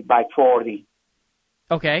 40 by 40.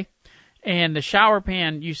 Okay. And the shower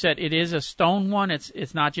pan, you said it is a stone one?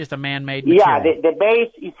 It's not just a man-made material? Yeah, the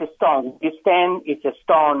base is a stone. The stand is a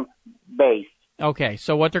stone base. Okay,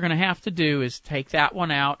 so what they're going to have to do is take that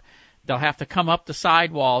one out. They'll have to come up the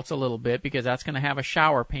sidewalls a little bit because that's going to have a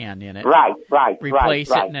shower pan in it. Right.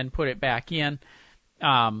 Replace it and then put it back in.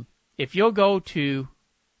 If you'll go to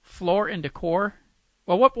Floor and Decor,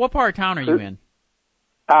 well, what part of town are you in?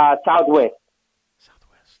 Southwest.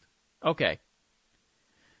 Okay.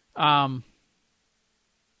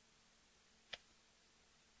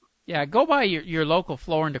 Yeah, go by your local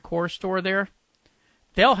Floor and Decor store there.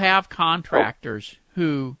 They'll have contractors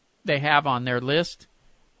who they have on their list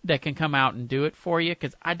that can come out and do it for you,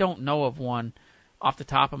 because I don't know of one off the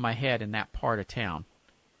top of my head in that part of town.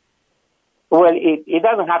 Well, it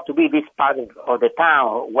doesn't have to be this part of the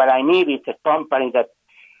town. What I need is a company that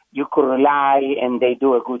you could rely and they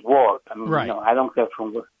do a good work. I mean, right. I don't care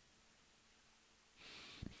from where.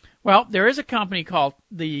 Well, there is a company called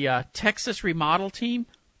the Texas Remodel Team.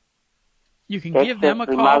 You can Texas give them a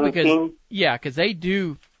call Remodel because Team? because they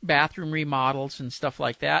do bathroom remodels and stuff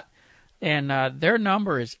like that. And their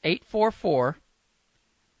number is 844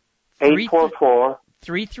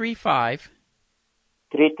 335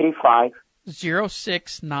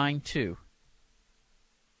 0692.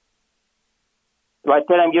 Do I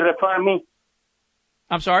tell them you refer me?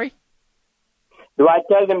 I'm sorry? Do I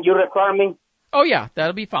tell them you refer me? Oh, yeah,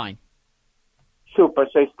 that'll be fine. Super.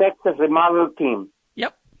 So it's Texas Remodel Team.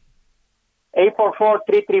 Yep.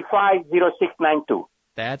 844-335-0692.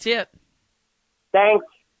 That's it. Thanks.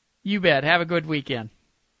 You bet. Have a good weekend.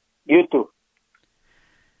 You too.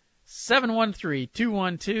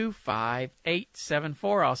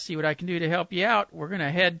 713-212-5874. I'll see what I can do to help you out. We're going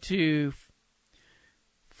to head to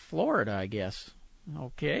Florida, I guess.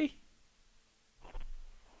 Okay.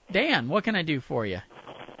 Dan, what can I do for you?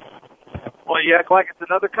 Well, you act like it's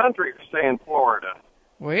another country saying Florida.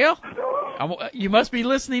 Well, you must be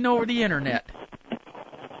listening over the Internet.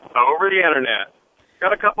 Over the Internet.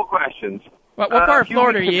 Got a couple questions. What part of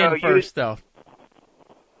Florida are you in first, though?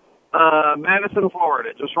 Madison, Florida,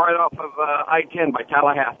 just right off of I-10 by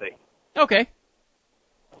Tallahassee. Okay.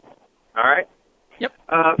 All right? Yep.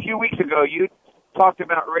 A few weeks ago, you talked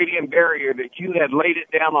about radiant barrier, that you had laid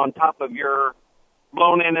it down on top of your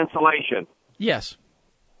blown-in insulation. Yes.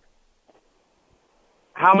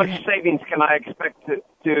 How much savings can I expect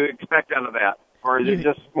to expect out of that? Or is it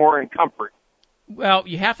just more in comfort? Well,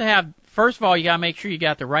 you have to have, first of all, you got to make sure you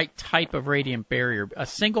got the right type of radiant barrier. A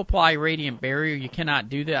single-ply radiant barrier, you cannot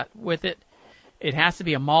do that with it. It has to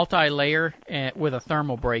be a multi-layer with a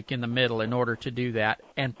thermal break in the middle in order to do that,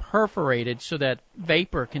 and perforated so that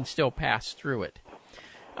vapor can still pass through it.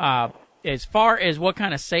 As far as what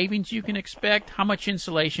kind of savings you can expect, how much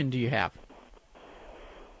insulation do you have?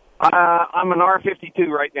 I'm an R52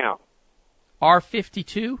 right now.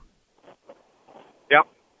 R52? Yep.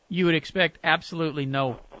 You would expect absolutely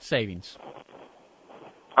no savings.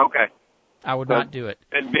 Okay. I would not do it.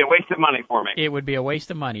 It'd be a waste of money for me. It would be a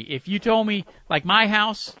waste of money. If you told me, like my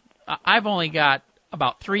house, I've only got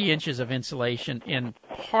about 3 inches of insulation in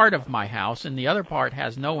part of my house, and the other part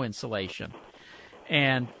has no insulation.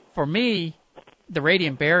 And for me, the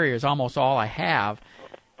radiant barrier is almost all I have.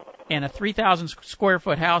 And a 3,000 square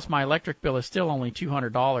foot house, my electric bill is still only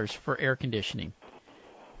 $200 for air conditioning.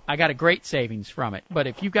 I got a great savings from it. But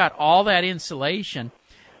if you've got all that insulation,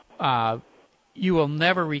 you will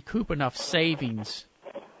never recoup enough savings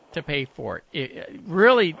to pay for it.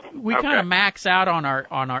 Really, we kind of max out on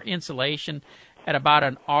our insulation at about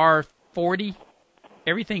an R40.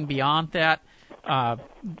 Everything beyond that,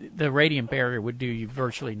 the radiant barrier would do you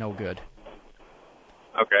virtually no good.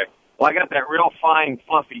 Okay. Well, I got that real fine,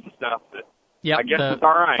 fluffy stuff that I guess it's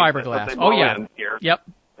all right. Fiberglass. Oh, yeah. Here. Yep.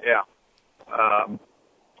 Yeah.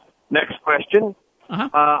 Next question.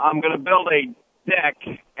 I'm going to build a deck,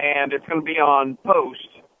 and it's going to be on posts,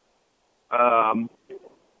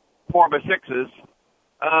 4x6s.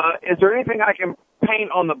 Is there anything I can paint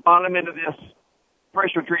on the bottom end of this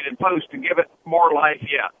pressure-treated post to give it more life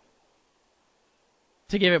yet?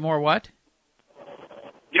 To give it more what?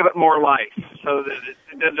 give it more life so that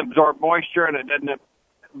it doesn't absorb moisture and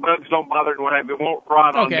bugs don't bother it and whatever. It won't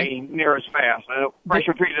rot on me near as fast.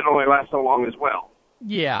 Pressure treated only lasts so long as well.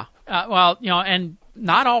 Yeah. Well, and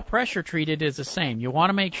not all pressure treated is the same. You want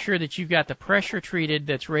to make sure that you've got the pressure treated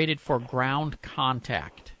that's rated for ground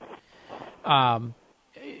contact.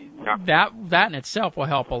 That in itself will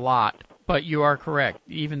help a lot, but you are correct.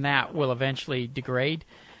 Even that will eventually degrade.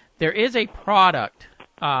 There is a product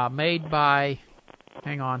made by,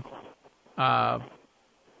 hang on, I'm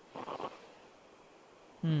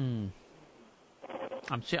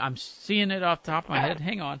seeing it off the top of my head.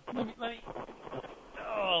 Hang on,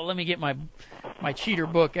 let me get my cheater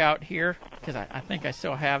book out here because I think I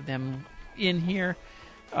still have them in here.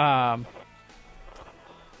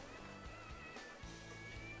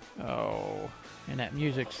 And that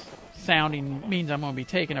music's sounding means I'm going to be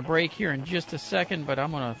taking a break here in just a second, but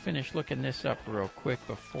I'm going to finish looking this up real quick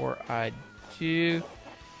before I do.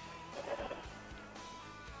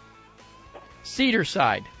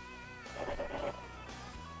 Cedarside.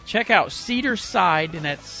 Check out Cedarside, and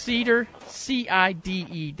that's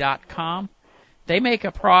CIDE.com. They make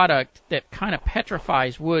a product that kind of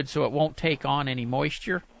petrifies wood so it won't take on any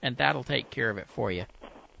moisture, and that'll take care of it for you.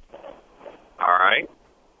 All right.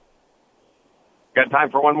 Got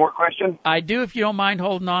time for one more question? I do, if you don't mind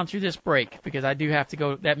holding on through this break, because I do have to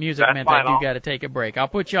go. That music meant I do got to take a break. I'll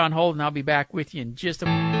put you on hold, and I'll be back with you in just a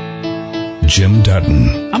moment. Jim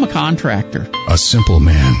Dutton. I'm a contractor. A simple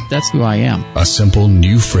man. That's who I am. A simple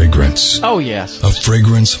new fragrance. Oh, yes. A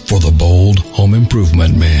fragrance for the bold home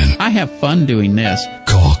improvement man. I have fun doing this.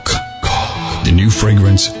 Caulk. The new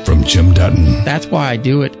fragrance from Jim Dutton. That's why I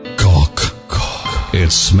do it. Caulk.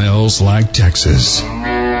 It smells like Texas.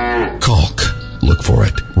 Caulk. Look for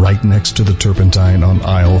it right next to the turpentine on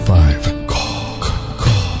aisle 5.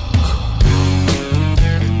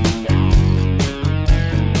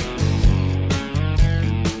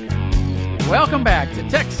 Welcome back to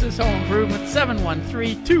Texas Home Improvement,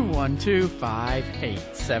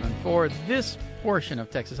 713-212-5874. This portion of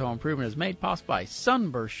Texas Home Improvement is made possible by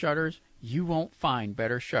Sunburst Shutters. You won't find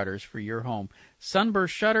better shutters for your home.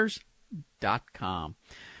 SunburstShutters.com.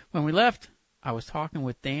 When we left, I was talking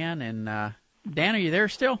with Dan, and Dan, are you there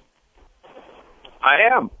still? I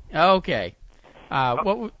am. Okay.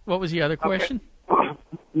 What was the other question? Okay.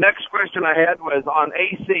 Next question I had was on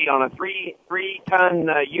AC on a three-ton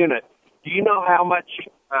unit. Do you know how much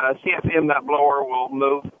CFM that blower will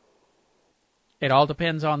move? It all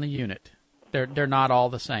depends on the unit. They're not all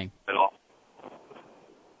the same. At all.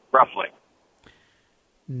 Roughly.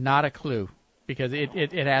 Not a clue, because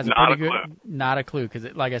it has a pretty good. Not a clue,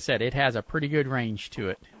 because like I said, it has a pretty good range to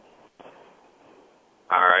it.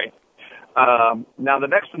 All right. Now the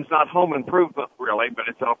next one's not home improvement really, but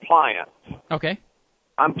it's an appliance. Okay.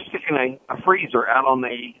 I'm sticking a freezer out on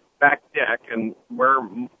the back deck, and where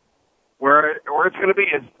it's going to be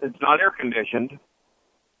is it's not air conditioned,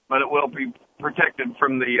 but it will be protected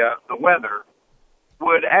from the weather.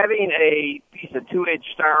 Would having a piece of 2-inch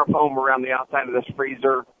styrofoam around the outside of this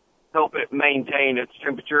freezer help it maintain its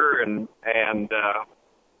temperature and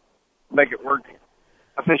make it work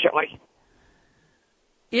efficiently?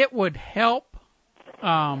 It would help.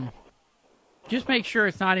 Just make sure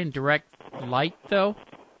it's not in direct light, though.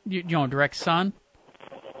 Direct sun.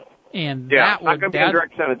 And yeah, that it's not going to be in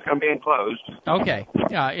direct sun. It's going to be enclosed. Okay.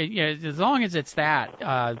 As long as it's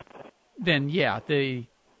that, then yeah, the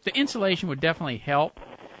insulation would definitely help.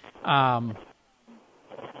 How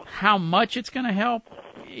much it's going to help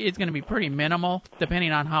is going to be pretty minimal,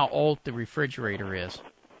 depending on how old the refrigerator is,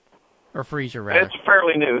 or freezer rather. It's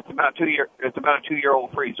fairly new. It's about a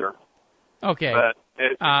 2-year-old freezer. Okay. But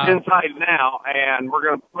it's inside now, and we're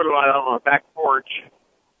going to put it out on the back porch.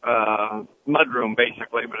 Mudroom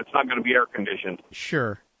basically, but it's not going to be air conditioned.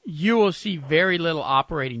 Sure. You will see very little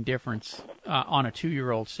operating difference on a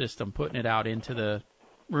 2-year-old system putting it out into the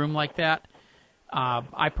room like that.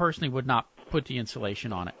 I personally would not put the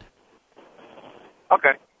insulation on it.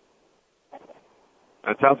 Okay.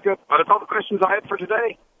 That sounds good. Well, that's all the questions I had for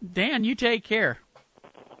today. Dan, you take care.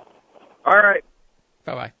 All right.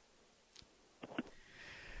 Bye-bye.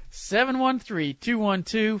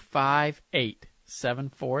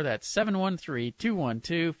 713-212-5874. That's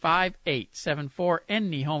 713-212-5874.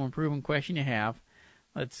 Any home improvement question you have.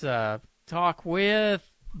 Let's talk with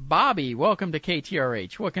Bobby. Welcome to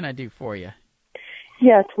KTRH. What can I do for you?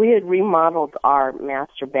 Yes, we had remodeled our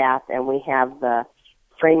master bath, and we have the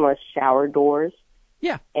frameless shower doors.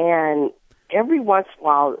 Yeah. And every once in a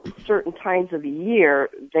while, certain times of the year,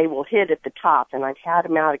 they will hit at the top. And I've had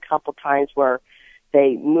them out a couple times where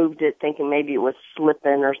they moved it thinking maybe it was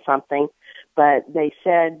slipping or something. But they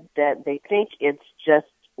said that they think it's just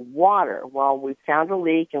water. Well, we found a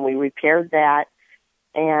leak and we repaired that,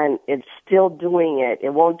 and it's still doing it. It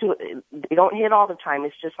won't do it. They don't hit all the time.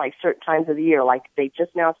 It's just like certain times of the year. Like they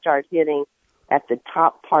just now start hitting at the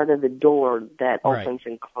top part of the door that opens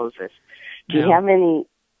and closes. Do you have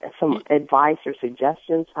some advice or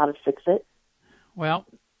suggestions how to fix it? Well,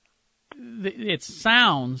 it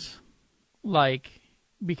sounds like,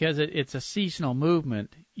 because it's a seasonal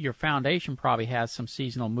movement, your foundation probably has some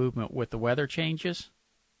seasonal movement with the weather changes.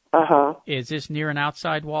 Uh-huh. Is this near an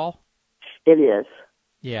outside wall? It is.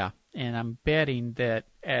 Yeah, and I'm betting that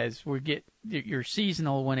as you're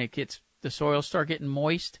seasonal, when the soils start getting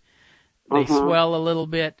moist, they swell a little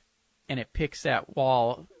bit, and it picks that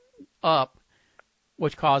wall up,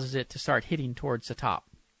 which causes it to start hitting towards the top.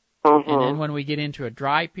 And then when we get into a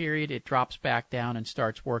dry period, it drops back down and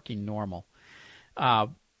starts working normal.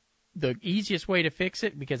 The easiest way to fix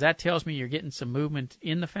it, because that tells me you're getting some movement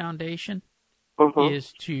in the foundation,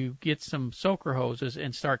 is to get some soaker hoses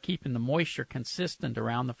and start keeping the moisture consistent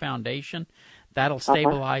around the foundation. That'll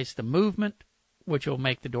stabilize the movement, which will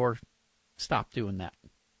make the door stop doing that.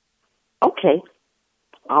 Okay.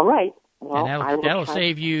 All right. Well, and that'll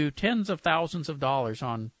save you tens of thousands of dollars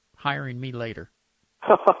on hiring me later.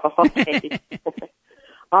 Okay.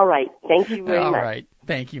 All right. Thank you very much. All right.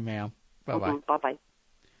 Thank you, ma'am. Bye-bye. Bye-bye.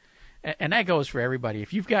 And that goes for everybody.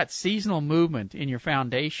 If you've got seasonal movement in your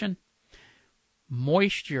foundation,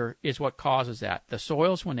 moisture is what causes that. The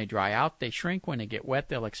soils, when they dry out, they shrink. When they get wet,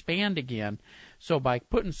 they'll expand again. So by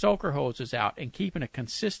putting soaker hoses out and keeping a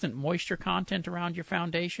consistent moisture content around your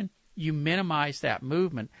foundation, you minimize that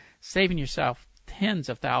movement, saving yourself tens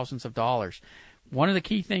of thousands of dollars. One of the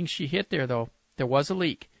key things she hit there, though, there was a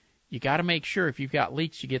leak. You got to make sure if you've got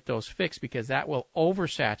leaks, you get those fixed, because that will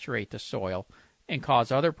oversaturate the soil and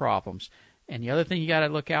cause other problems. And the other thing you got to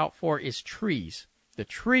look out for is trees. The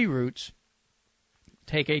tree roots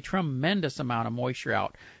take a tremendous amount of moisture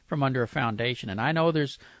out from under a foundation. And I know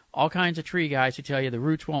there's all kinds of tree guys who tell you the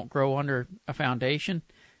roots won't grow under a foundation.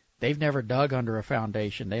 They've never dug under a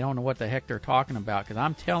foundation. They don't know what the heck they're talking about, because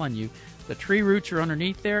I'm telling you, the tree roots are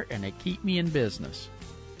underneath there, and they keep me in business.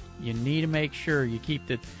 You need to make sure you keep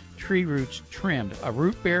the tree roots trimmed. A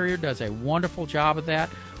root barrier does a wonderful job of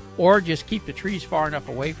that, or just keep the trees far enough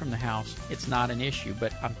away from the house. It's not an issue.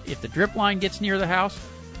 But if the drip line gets near the house,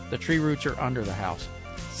 the tree roots are under the house.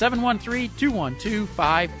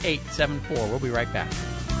 713-212-5874. We'll be right back.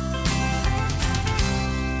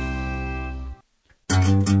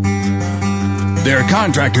 There are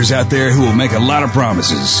contractors out there who will make a lot of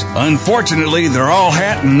promises. Unfortunately, they're all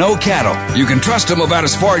hat and no cattle. You can trust them about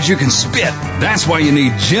as far as you can spit. That's why you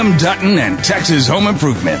need Jim Dutton and Texas Home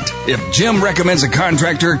Improvement. If Jim recommends a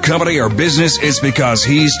contractor, company, or business, it's because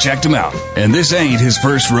he's checked them out. And this ain't his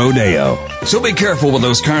first rodeo. So be careful with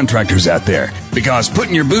those contractors out there, because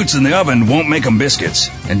putting your boots in the oven won't make them biscuits.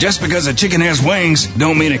 And just because a chicken has wings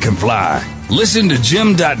don't mean it can fly. Listen to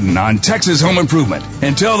Jim Dutton on Texas Home Improvement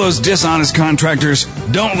and tell those dishonest contractors,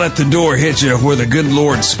 don't let the door hit you where the good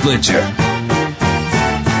Lord split you.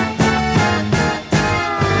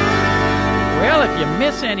 Well, if you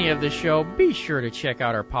miss any of the show, be sure to check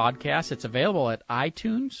out our podcast. It's available at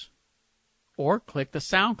iTunes, or click the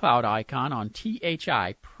SoundCloud icon on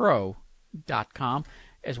thipro.com,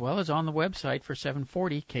 as well as on the website for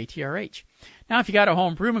 740 KTRH. Now, if you got a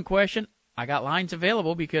home improvement question, I got lines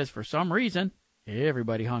available, because for some reason,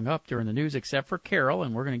 everybody hung up during the news except for Carol,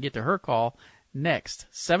 and we're going to get to her call next.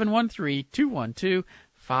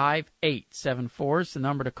 713-212-5874 is the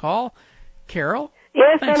number to call. Carol?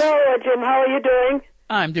 Yes, thanks. hello, Jim. How are you doing?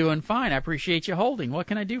 I'm doing fine. I appreciate you holding. What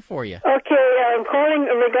can I do for you? Okay, I'm calling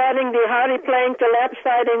regarding the hardy plank, the lap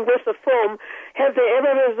siding with the foam. Have they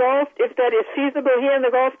ever resolved if that is feasible here in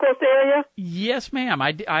the Gulf Coast area? Yes, ma'am.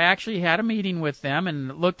 I actually had a meeting with them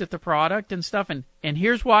and looked at the product and stuff, and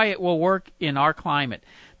here's why it will work in our climate.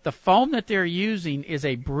 The foam that they're using is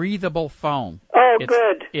a breathable foam. Oh,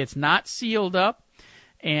 good. It's not sealed up,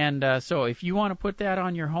 and so if you want to put that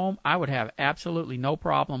on your home, I would have absolutely no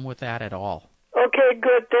problem with that at all. Okay,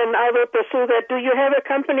 good. Then I will pursue that. Do you have a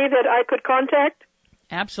company that I could contact?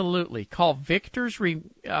 Absolutely. Call Victor's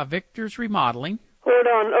Remodeling. Hold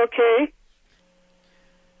on. Okay.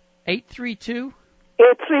 832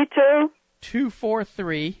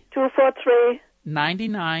 243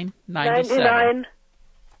 9997.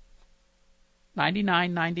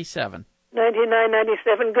 9997.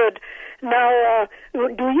 9997. Good. Now,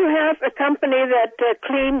 do you have a company that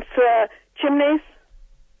cleans chimneys?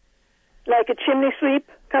 Like a chimney sweep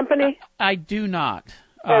company? I do not.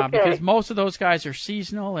 Okay. Because most of those guys are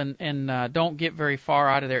seasonal and don't get very far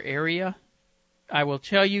out of their area. I will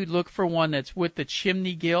tell you, look for one that's with the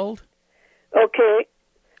Chimney Guild. Okay.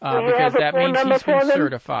 because that means he's been for them?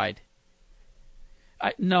 certified.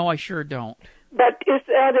 No, I sure don't. But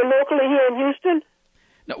are they locally here in Houston?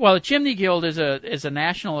 No, well, the Chimney Guild is a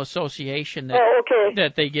national association that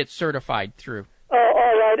that they get certified through. Oh,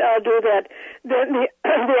 all right, I'll do that. Then the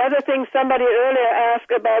other thing, somebody earlier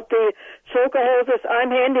asked about the soaker hoses. I'm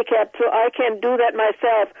handicapped, so I can't do that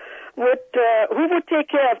myself. Who would take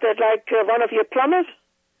care of that? Like one of your plumbers?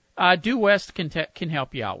 Due West can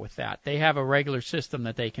help you out with that. They have a regular system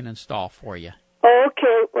that they can install for you.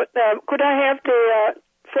 Okay. Could I have the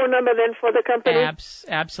phone number then for the company?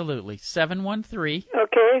 Absolutely. 713.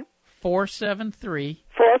 Okay. 473.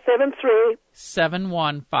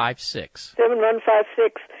 7156.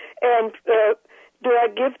 7156. And do I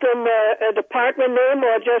give them a department name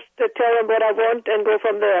or just tell them what I want and go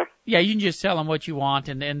from there? Yeah, you can just tell them what you want,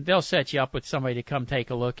 and they'll set you up with somebody to come take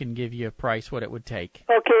a look and give you a price, what it would take.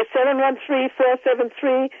 Okay,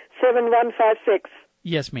 713-473-7156.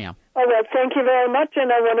 Yes, ma'am. All right, thank you very much,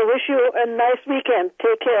 and I want to wish you a nice weekend.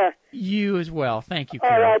 Take care. You as well. Thank you,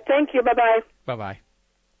 Carol. All right, thank you. Bye-bye. Bye-bye.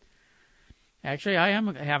 Actually, I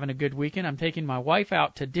am having a good weekend. I'm taking my wife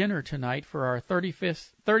out to dinner tonight for our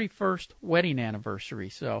 31st wedding anniversary.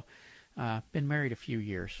 So, been married a few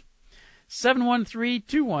years.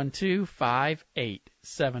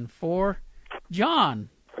 713-212-5874. John,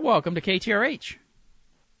 welcome to KTRH.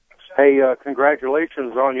 Hey,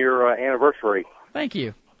 congratulations on your anniversary. Thank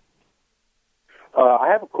you. I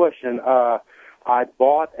have a question. I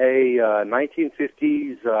bought a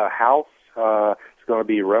 1950s house. It's going to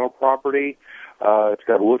be rental property. It's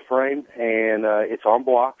got a wood frame, and it's on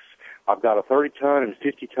blocks. I've got a 30-ton and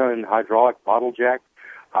 50-ton hydraulic bottle jack.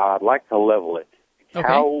 I'd like to level it. Okay.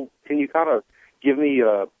 How can you kind of give me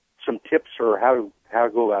some tips or how to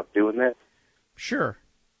go about doing that? Sure.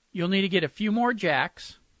 You'll need to get a few more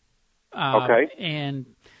jacks. Okay. And,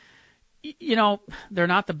 you know, they're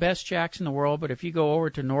not the best jacks in the world, but if you go over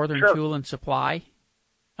to Northern Tool and Supply,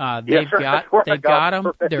 they've got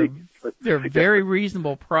them. They're very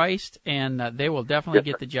reasonable priced, and they will definitely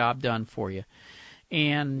get the job done for you.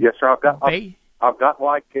 And yes, sir. I've got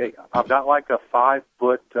like a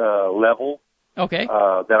 5-foot level. Okay.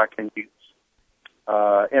 That I can use.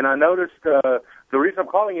 And I noticed the reason I'm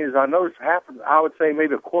calling is I noticed I would say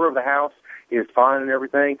maybe a quarter of the house is fine and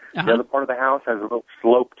everything. Uh-huh. The other part of the house has a little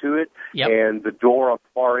slope to it, and the door on the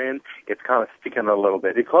far end, it's kind of sticking a little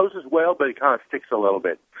bit. It closes well, but it kind of sticks a little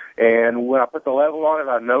bit. And when I put the level on it,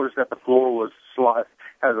 I noticed that the floor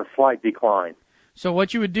has a slight decline. So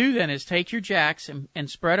what you would do then is take your jacks and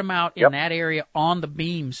spread them out in that area on the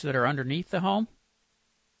beams that are underneath the home.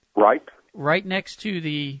 Right. Right next to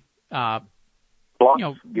the blocks,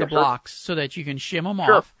 blocks, so that you can shim them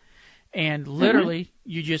off. And literally,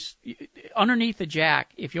 you just, underneath the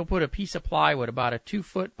jack, if you'll put a piece of plywood, about a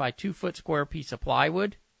 2-foot by 2-foot square piece of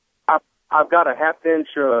plywood. I've got a half-inch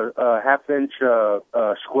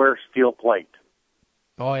square steel plate.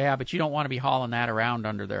 Oh, yeah, but you don't want to be hauling that around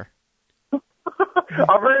under there. I've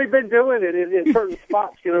already been doing it in certain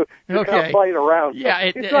spots, kind of playing around. Yeah,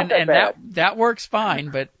 and that works fine,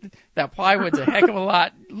 but that plywood's a heck of a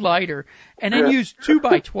lot lighter. And then use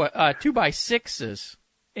 2x6s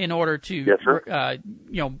in order to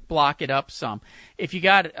block it up some. If you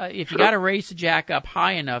got to raise the jack up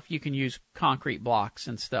high enough, you can use concrete blocks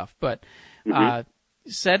and stuff. But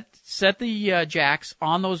set the jacks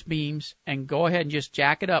on those beams and go ahead and just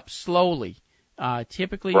jack it up slowly.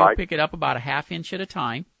 Typically, you'll pick it up about a half inch at a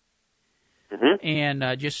time,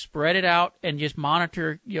 and just spread it out and just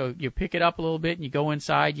monitor. You pick it up a little bit and you go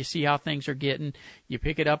inside. You see how things are getting. You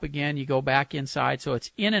pick it up again. You go back inside. So it's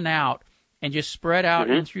in and out, and just spread out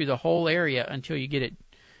in through the whole area until you get it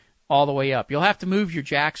all the way up. You'll have to move your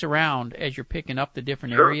jacks around as you're picking up the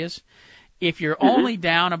different areas. If you're only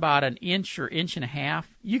down about an inch or inch and a half,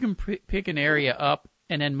 you can pick an area up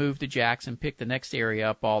and then move the jacks and pick the next area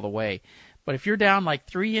up all the way. But if you're down like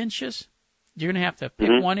 3 inches, you're going to have to pick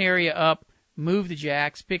one area up, move the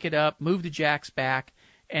jacks, pick it up, move the jacks back,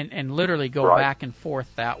 and literally go back and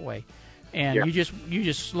forth that way. And you just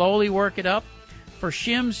slowly work it up. For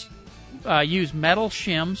shims, use metal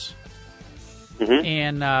shims,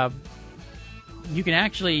 and you can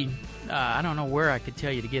actually I don't know where I could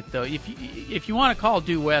tell you to get those. If you want to call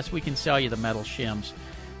Due West, we can sell you the metal shims.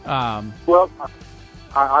 Well,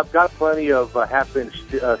 I've got plenty of half-inch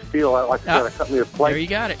steel. Like I said, I cut me a plate. There you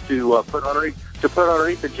got it. To put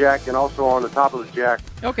underneath the jack and also on the top of the jack.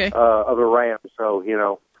 Okay. Of the ram.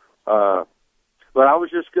 So but I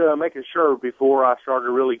was just making sure before I started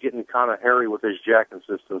really getting kind of hairy with this jacking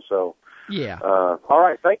system. So. Yeah. All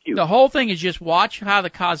right. Thank you. The whole thing is just watch how the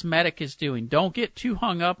cosmetic is doing. Don't get too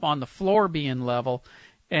hung up on the floor being level,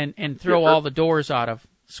 and throw all the doors out of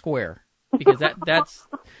square, because that's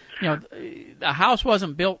the house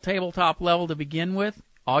wasn't built tabletop level to begin with.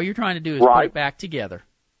 All you're trying to do is put it back together.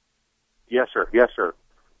 Yes, sir. Yes, sir.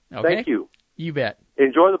 Okay? Thank you. You bet.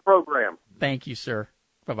 Enjoy the program. Thank you, sir.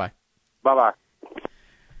 Bye-bye. Bye-bye.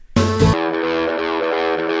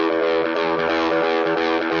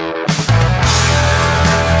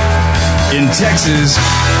 In Texas,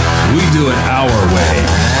 we do it our way.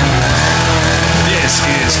 This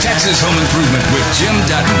is Texas Home Improvement with Jim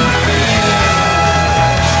Dutton.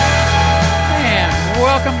 And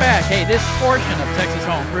welcome back. Hey, this portion of Texas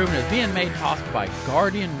Home Improvement is being made possible by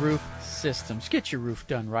Guardian Roof Systems. Get your roof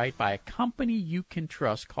done right by a company you can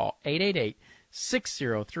trust. Call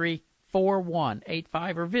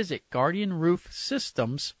 888-603-4185 or visit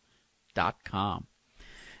GuardianRoofSystems.com.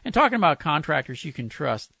 And talking about contractors you can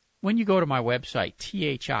trust, when you go to my website,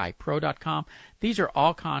 thipro.com, these are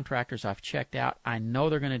all contractors I've checked out. I know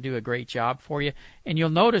they're going to do a great job for you. And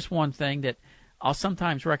you'll notice one thing, that I'll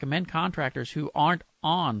sometimes recommend contractors who aren't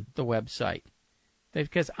on the website.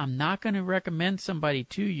 Because I'm not going to recommend somebody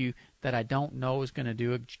to you that I don't know is going to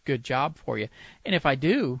do a good job for you. And if I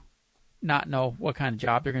do not know what kind of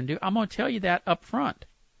job they're going to do, I'm going to tell you that up front.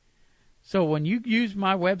 So when you use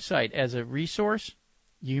my website as a resource,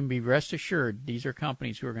 you can be rest assured these are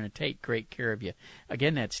companies who are going to take great care of you.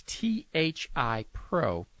 Again, that's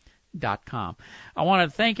thipro.com. I want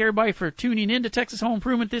to thank everybody for tuning in to Texas Home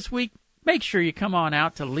Improvement this week. Make sure you come on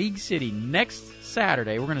out to League City next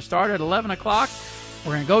Saturday. We're going to start at 11 o'clock.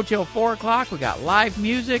 We're going to go till 4 o'clock. We got live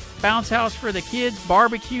music, bounce house for the kids,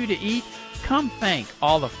 barbecue to eat. Come thank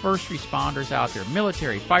all the first responders out there,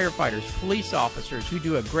 military, firefighters, police officers who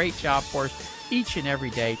do a great job for us each and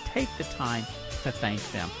every day. Take the time to thank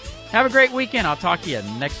them. Have a great weekend. I'll talk to you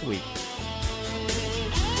next week.